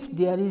 now if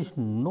there is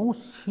no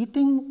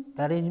seating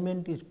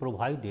arrangement is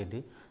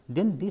provided,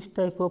 then this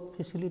type of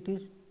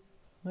facilities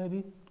may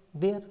be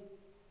there.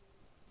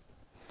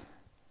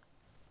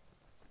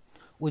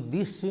 With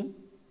this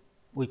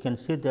we can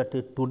say that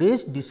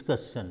today's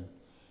discussion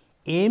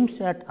aims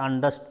at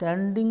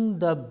understanding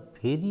the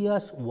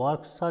various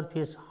work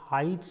surface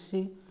heights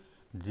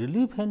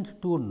relevant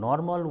to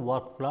normal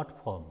work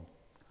platform,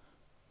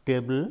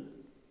 table,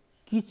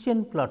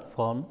 kitchen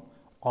platform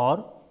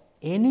or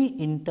any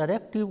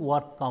interactive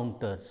work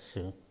counters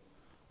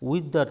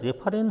with the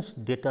reference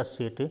data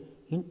set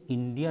in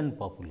Indian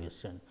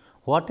population.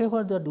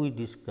 Whatever that we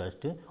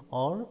discussed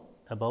or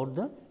about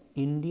the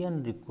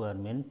Indian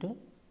requirement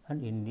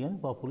and Indian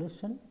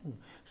population.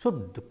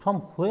 So,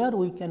 from where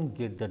we can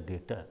get the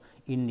data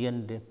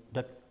Indian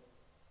that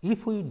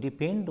if we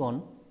depend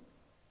on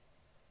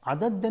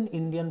other than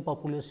Indian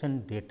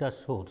population data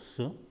source,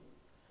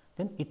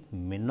 then it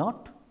may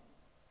not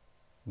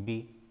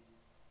be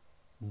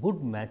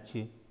good match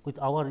with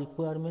our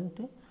requirement.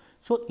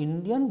 So,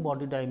 Indian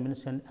body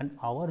dimension and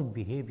our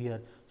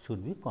behavior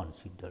should be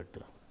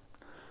considered.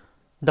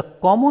 The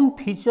common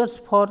features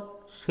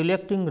for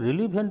selecting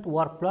relevant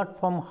work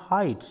platform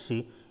heights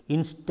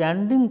in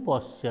standing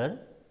posture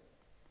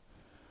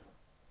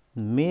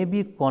may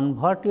be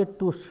converted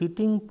to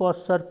sitting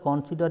posture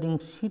considering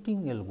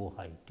sitting elbow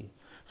height.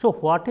 So,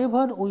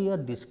 whatever we are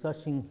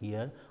discussing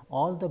here,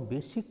 all the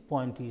basic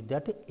point is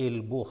that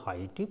elbow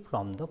height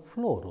from the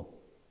floor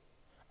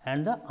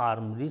and the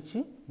arm reach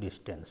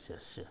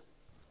distances.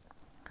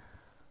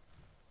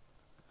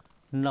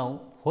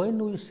 Now, when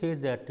we say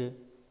that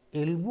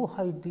elbow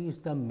height is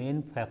the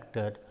main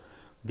factor,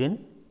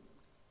 then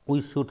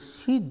we should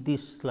see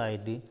this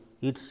slide.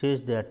 It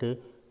says that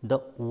the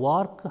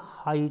work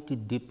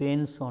height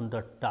depends on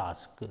the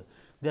task.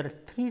 There are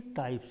three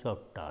types of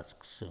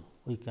tasks.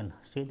 We can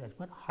say that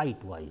for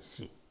height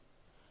wise,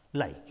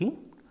 like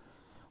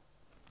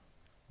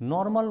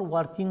normal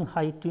working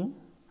height.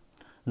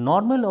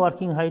 Normal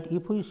working height,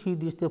 if we see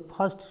this the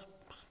first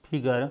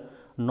figure,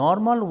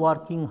 normal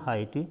working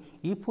height,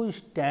 if we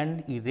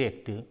stand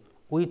erect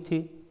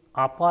with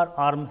upper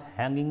arm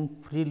hanging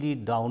freely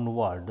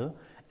downward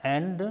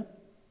and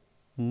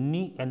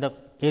knee and the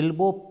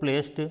elbow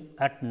placed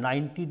at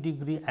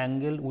 90-degree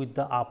angle with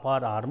the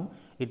upper arm,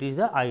 it is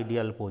the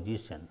ideal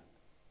position.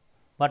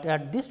 But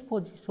at this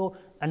position, so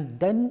and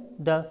then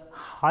the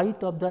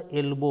height of the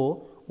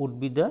elbow would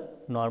be the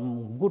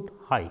good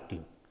height.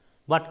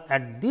 But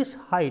at this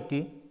height,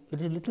 it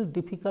is little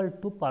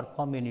difficult to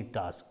perform any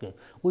task.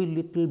 We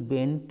little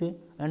bent,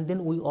 and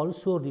then we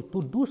also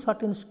to do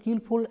certain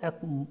skillful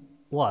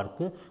work,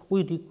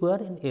 we require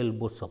an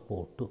elbow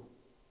support.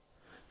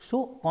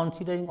 So,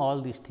 considering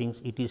all these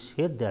things, it is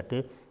said that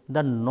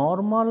the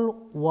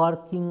normal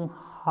working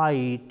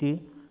height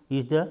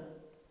is the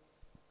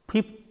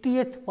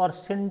 50th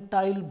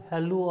percentile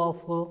value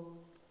of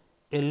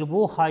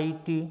elbow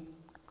height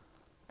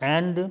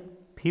and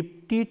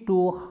 50 to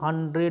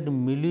 100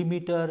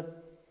 millimeter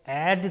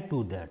add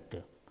to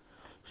that.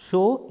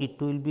 So,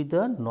 it will be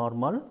the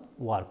normal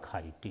work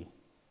height.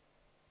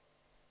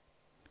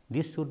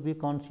 This should be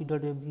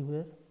considered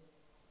everywhere.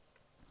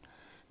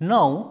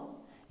 Now,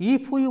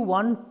 if we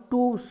want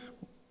to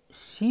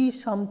see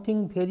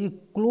something very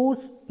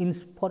close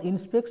for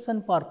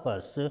inspection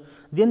purpose,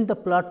 then the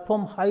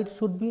platform height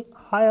should be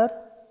higher.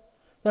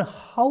 Then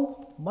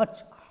how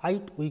much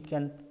height we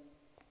can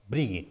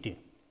bring it?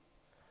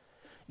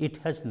 It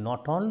has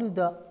not only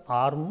the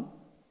arm,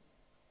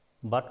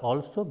 but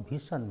also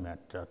vision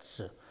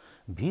matters.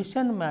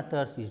 Vision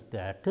matters is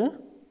that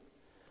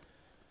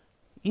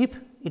if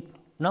it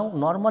now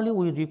normally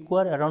we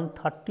require around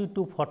 30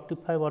 to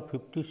 45 or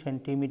 50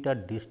 centimeter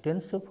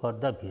distance for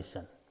the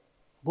vision,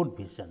 good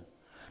vision.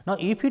 Now,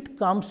 if it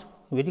comes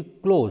very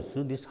close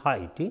to this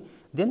height,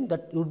 then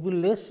that would be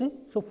less,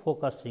 so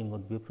focusing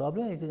would be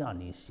problem, it is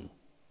uneasy.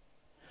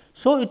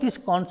 So, it is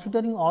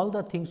considering all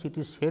the things, it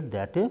is said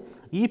that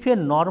if a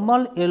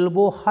normal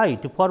elbow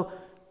height for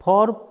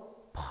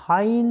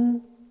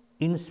fine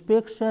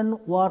inspection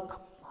work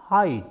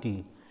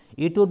height,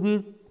 it would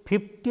be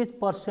 50th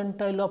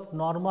percentile of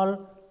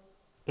normal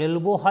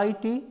elbow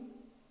height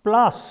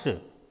plus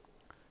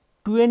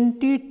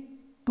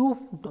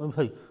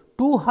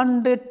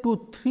 200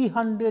 to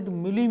 300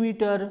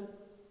 millimeter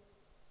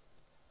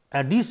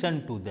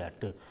addition to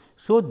that.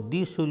 So,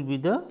 this will be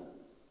the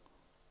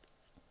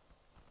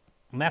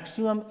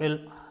maximum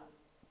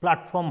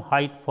platform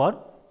height for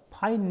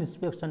fine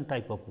inspection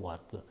type of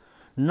work.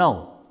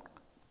 Now,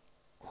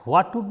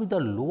 what would be the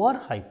lower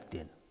height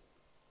then?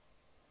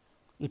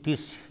 It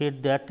is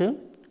said that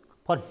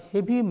for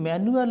heavy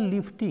manual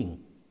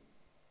lifting,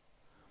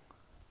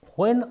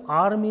 when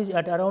arm is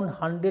at around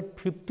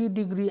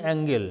 150-degree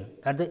angle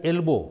at the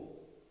elbow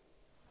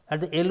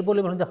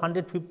level, the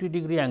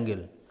 150-degree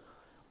angle,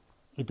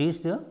 it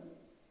is the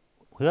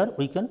where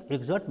we can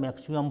exert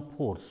maximum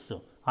force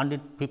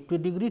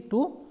 150-degree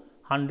to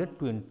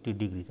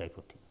 120-degree type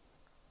of thing.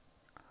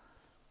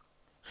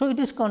 So, it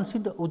is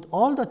considered with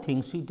all the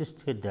things, it is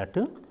said that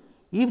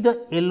if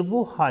the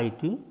elbow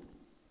height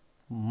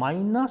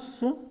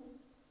minus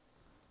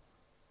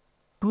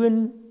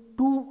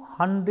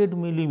 200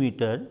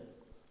 millimeter,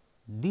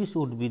 this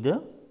would be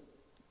the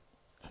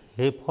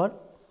for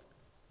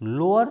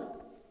lower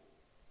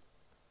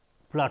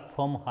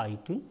platform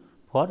height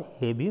for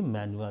heavy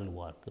manual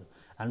work,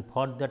 and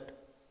for that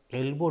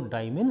elbow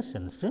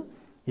dimensions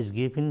is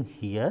given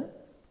here,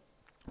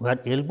 where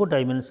elbow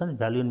dimensions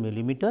value in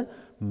millimeter,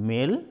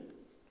 male,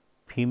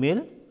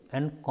 female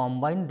and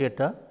combined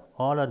data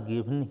all are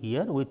given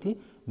here with the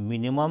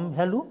minimum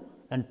value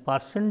and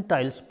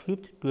percentiles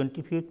 5th,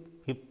 25th,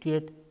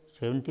 50th,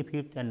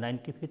 75th and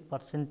 95th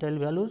percentile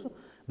values,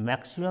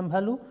 maximum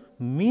value,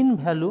 mean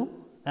value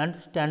and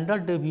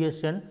standard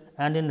deviation,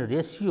 and in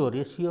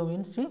ratio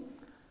means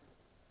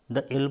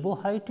the elbow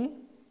height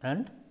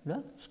and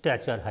the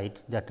stature height,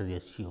 that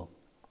ratio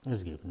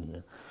is given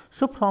here.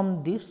 So,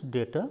 from this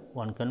data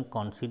one can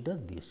consider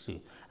this,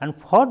 and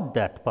for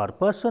that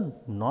purpose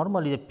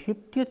normally the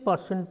 50th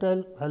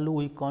percentile value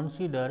we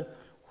consider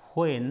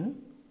when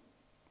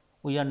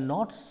we are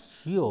not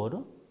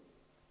sure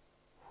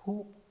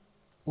who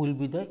will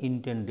be the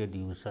intended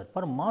user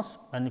for mass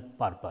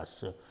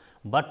purpose,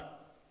 but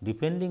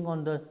depending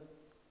on the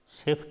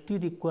safety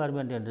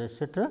requirement and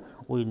etc.,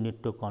 we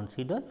need to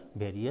consider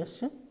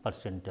various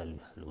percentile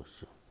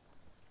values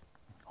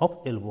of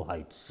elbow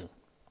heights.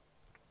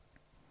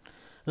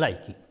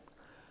 Like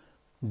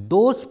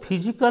those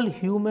physical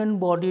human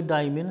body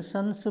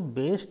dimensions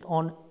based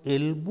on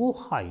elbow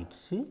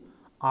heights,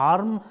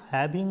 arm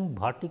having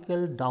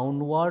vertical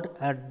downward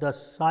at the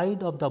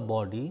side of the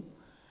body,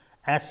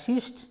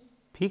 assist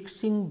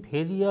fixing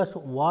various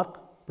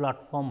work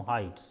platform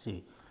heights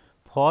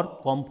for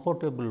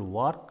comfortable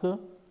work,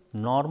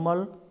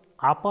 normal,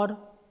 upper,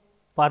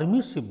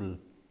 permissible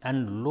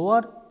and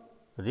lower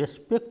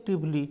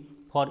respectively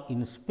for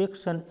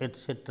inspection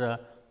etc.,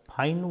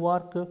 fine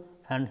work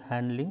and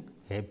handling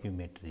heavy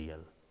material.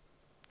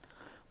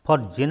 For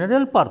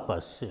general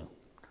purpose,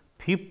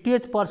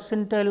 50th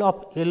percentile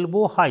of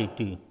elbow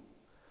height,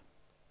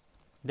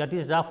 that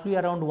is roughly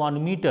around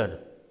 1 meter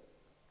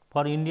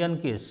for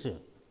Indian case,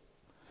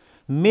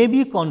 may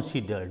be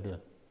considered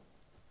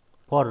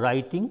for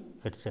writing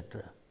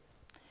etc.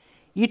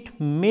 It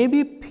may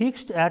be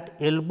fixed at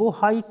elbow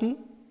height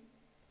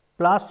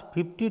plus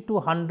 50 to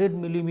 100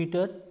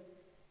 millimeter,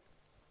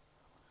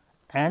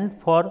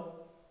 and for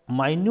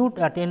minute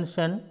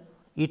attention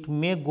it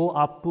may go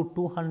up to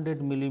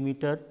 200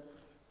 millimeter.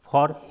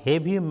 For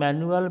heavy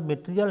manual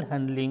material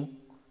handling,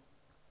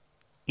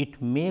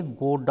 it may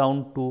go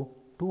down to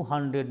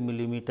 200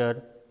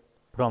 millimeter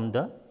from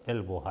the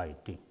elbow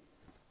height.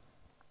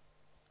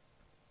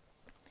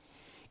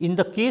 In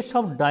the case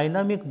of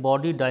dynamic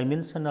body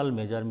dimensional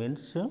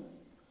measurements,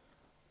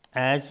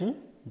 as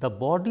the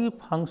body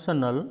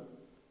functional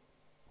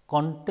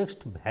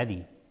context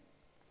vary,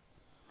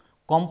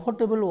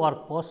 comfortable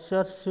work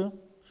postures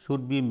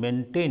should be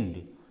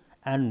maintained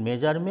and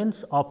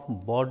measurements of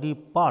body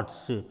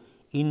parts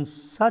in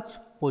such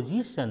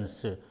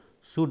positions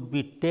should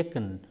be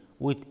taken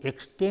with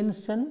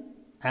extension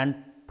and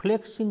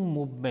flexing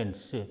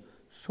movements,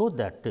 so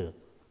that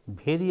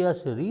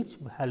various reach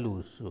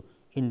values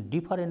in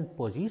different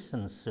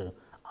positions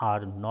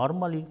are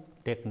normally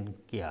taken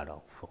care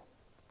of.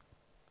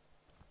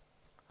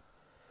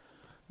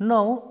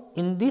 Now,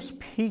 in this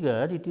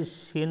figure it is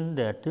seen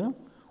that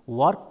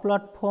work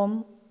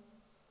platform,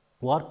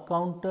 work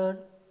counter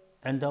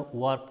and the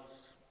work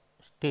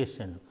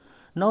station.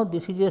 Now,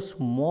 this is a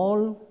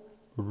small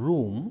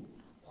room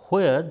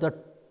where the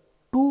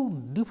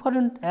two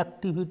different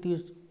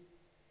activities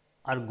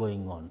are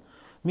going on.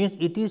 Means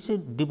it is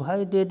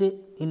divided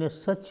in a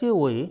such a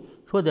way,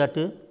 so that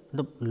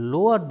the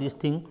lower this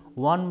thing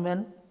one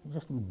man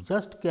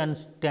just can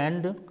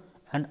stand,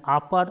 and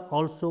upper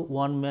also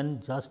one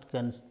man just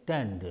can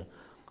stand,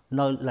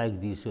 now like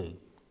this way.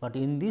 But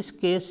in this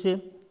case,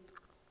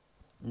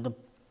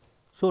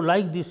 so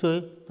like this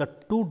way the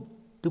two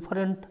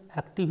different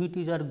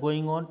activities are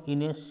going on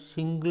in a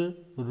single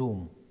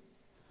room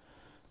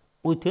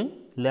with a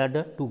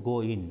ladder to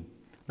go in.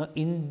 Now,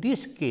 in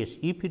this case,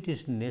 if it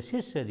is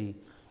necessary,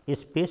 a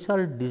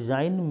special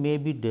design may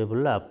be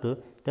developed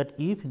that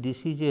if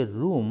this is a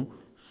room,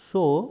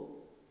 so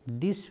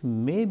this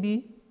may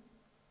be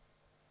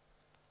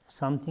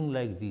something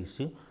like this,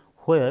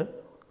 where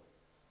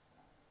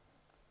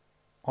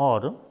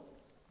or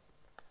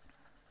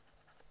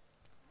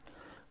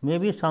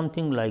maybe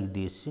something like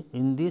this,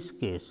 in this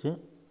case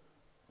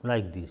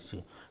like this,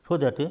 so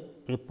that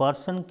a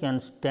person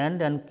can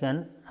stand and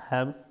can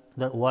have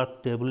the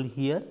work table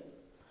here,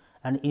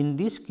 and in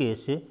this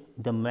case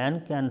the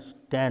man can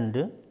stand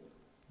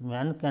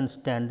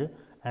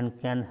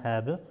and can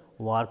have a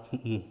work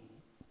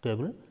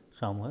table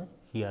somewhere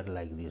here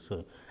like this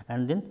way,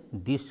 and then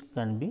this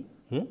can be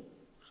a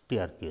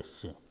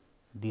staircase,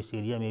 this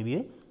area may be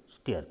a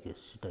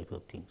staircase type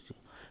of things.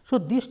 So,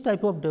 this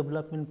type of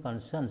development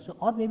concerns,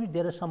 or maybe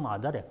there are some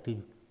other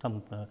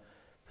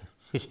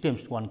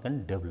systems one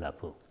can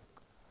develop.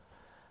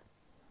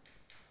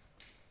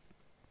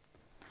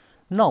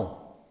 Now,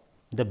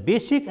 the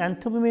basic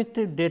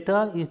anthropometric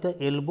data is the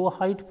elbow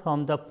height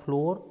from the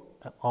floor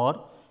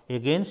or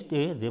against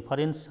a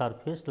reference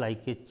surface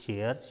like a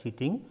chair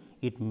sitting,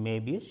 it may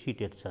be a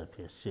seated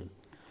surface.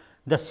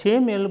 The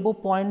same elbow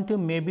point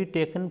may be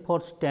taken for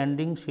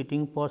standing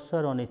sitting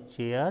posture on a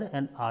chair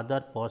and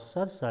other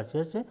postures such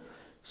as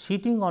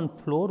sitting on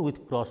floor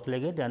with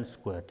cross-legged and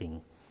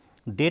squatting.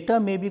 Data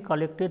may be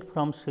collected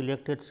from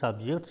selected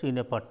subjects in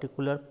a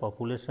particular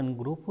population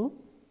group.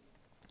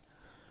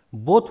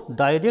 Both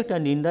direct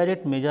and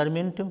indirect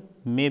measurement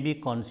may be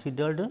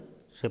considered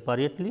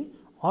separately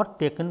or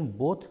taken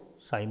both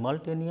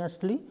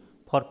simultaneously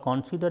for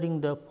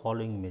considering the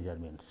following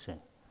measurements.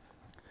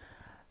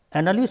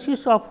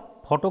 Analysis of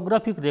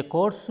photographic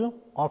records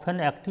of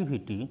an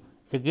activity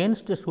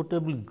against a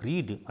suitable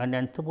grid and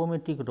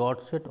anthropometric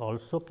rod set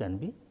also can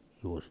be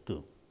used.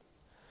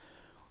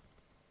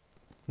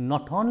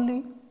 Not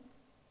only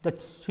the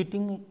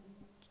sitting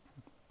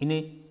in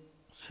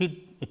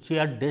a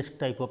chair desk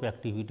type of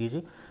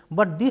activities,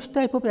 but this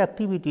type of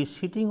activities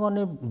sitting on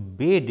a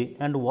bed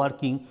and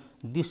working,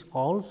 this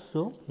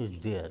also is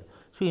there.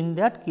 So, in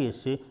that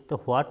case the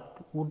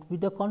what would be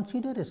the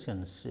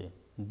considerations,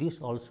 this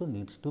also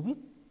needs to be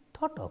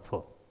thought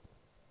of.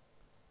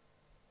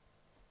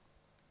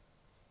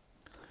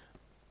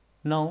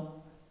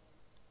 Now,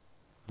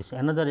 this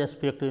another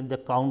aspect in the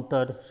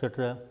counter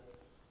etc.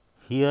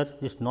 Here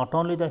is not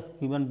only the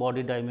human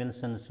body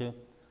dimensions,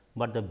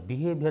 but the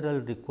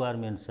behavioral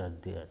requirements are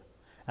there,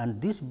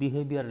 and this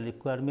behavioral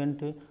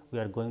requirement we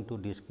are going to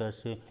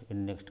discuss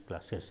in next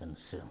class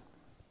sessions.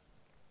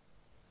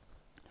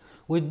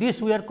 With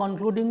this we are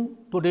concluding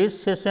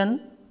today's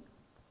session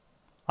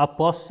of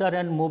posture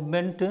and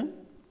movement.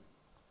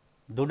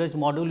 Today's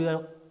module we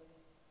are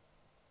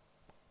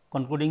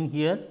concluding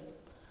here,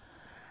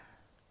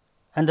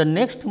 and the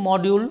next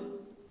module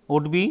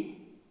would be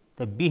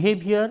the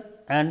behavior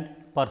and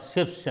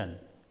perception.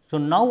 So,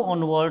 now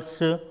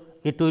onwards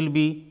it will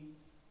be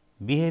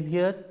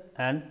behavior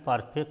and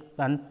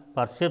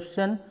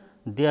perception.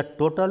 Their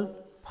total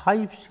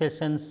 5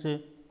 sessions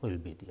will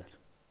be there.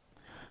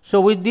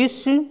 So, with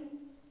this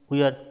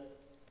we are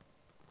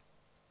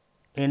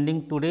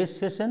ending today's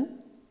session.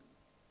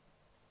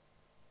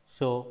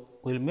 So,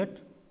 we will meet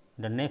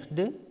the next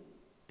day.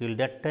 Till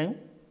that time,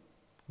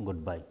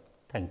 goodbye.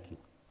 Thank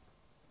you.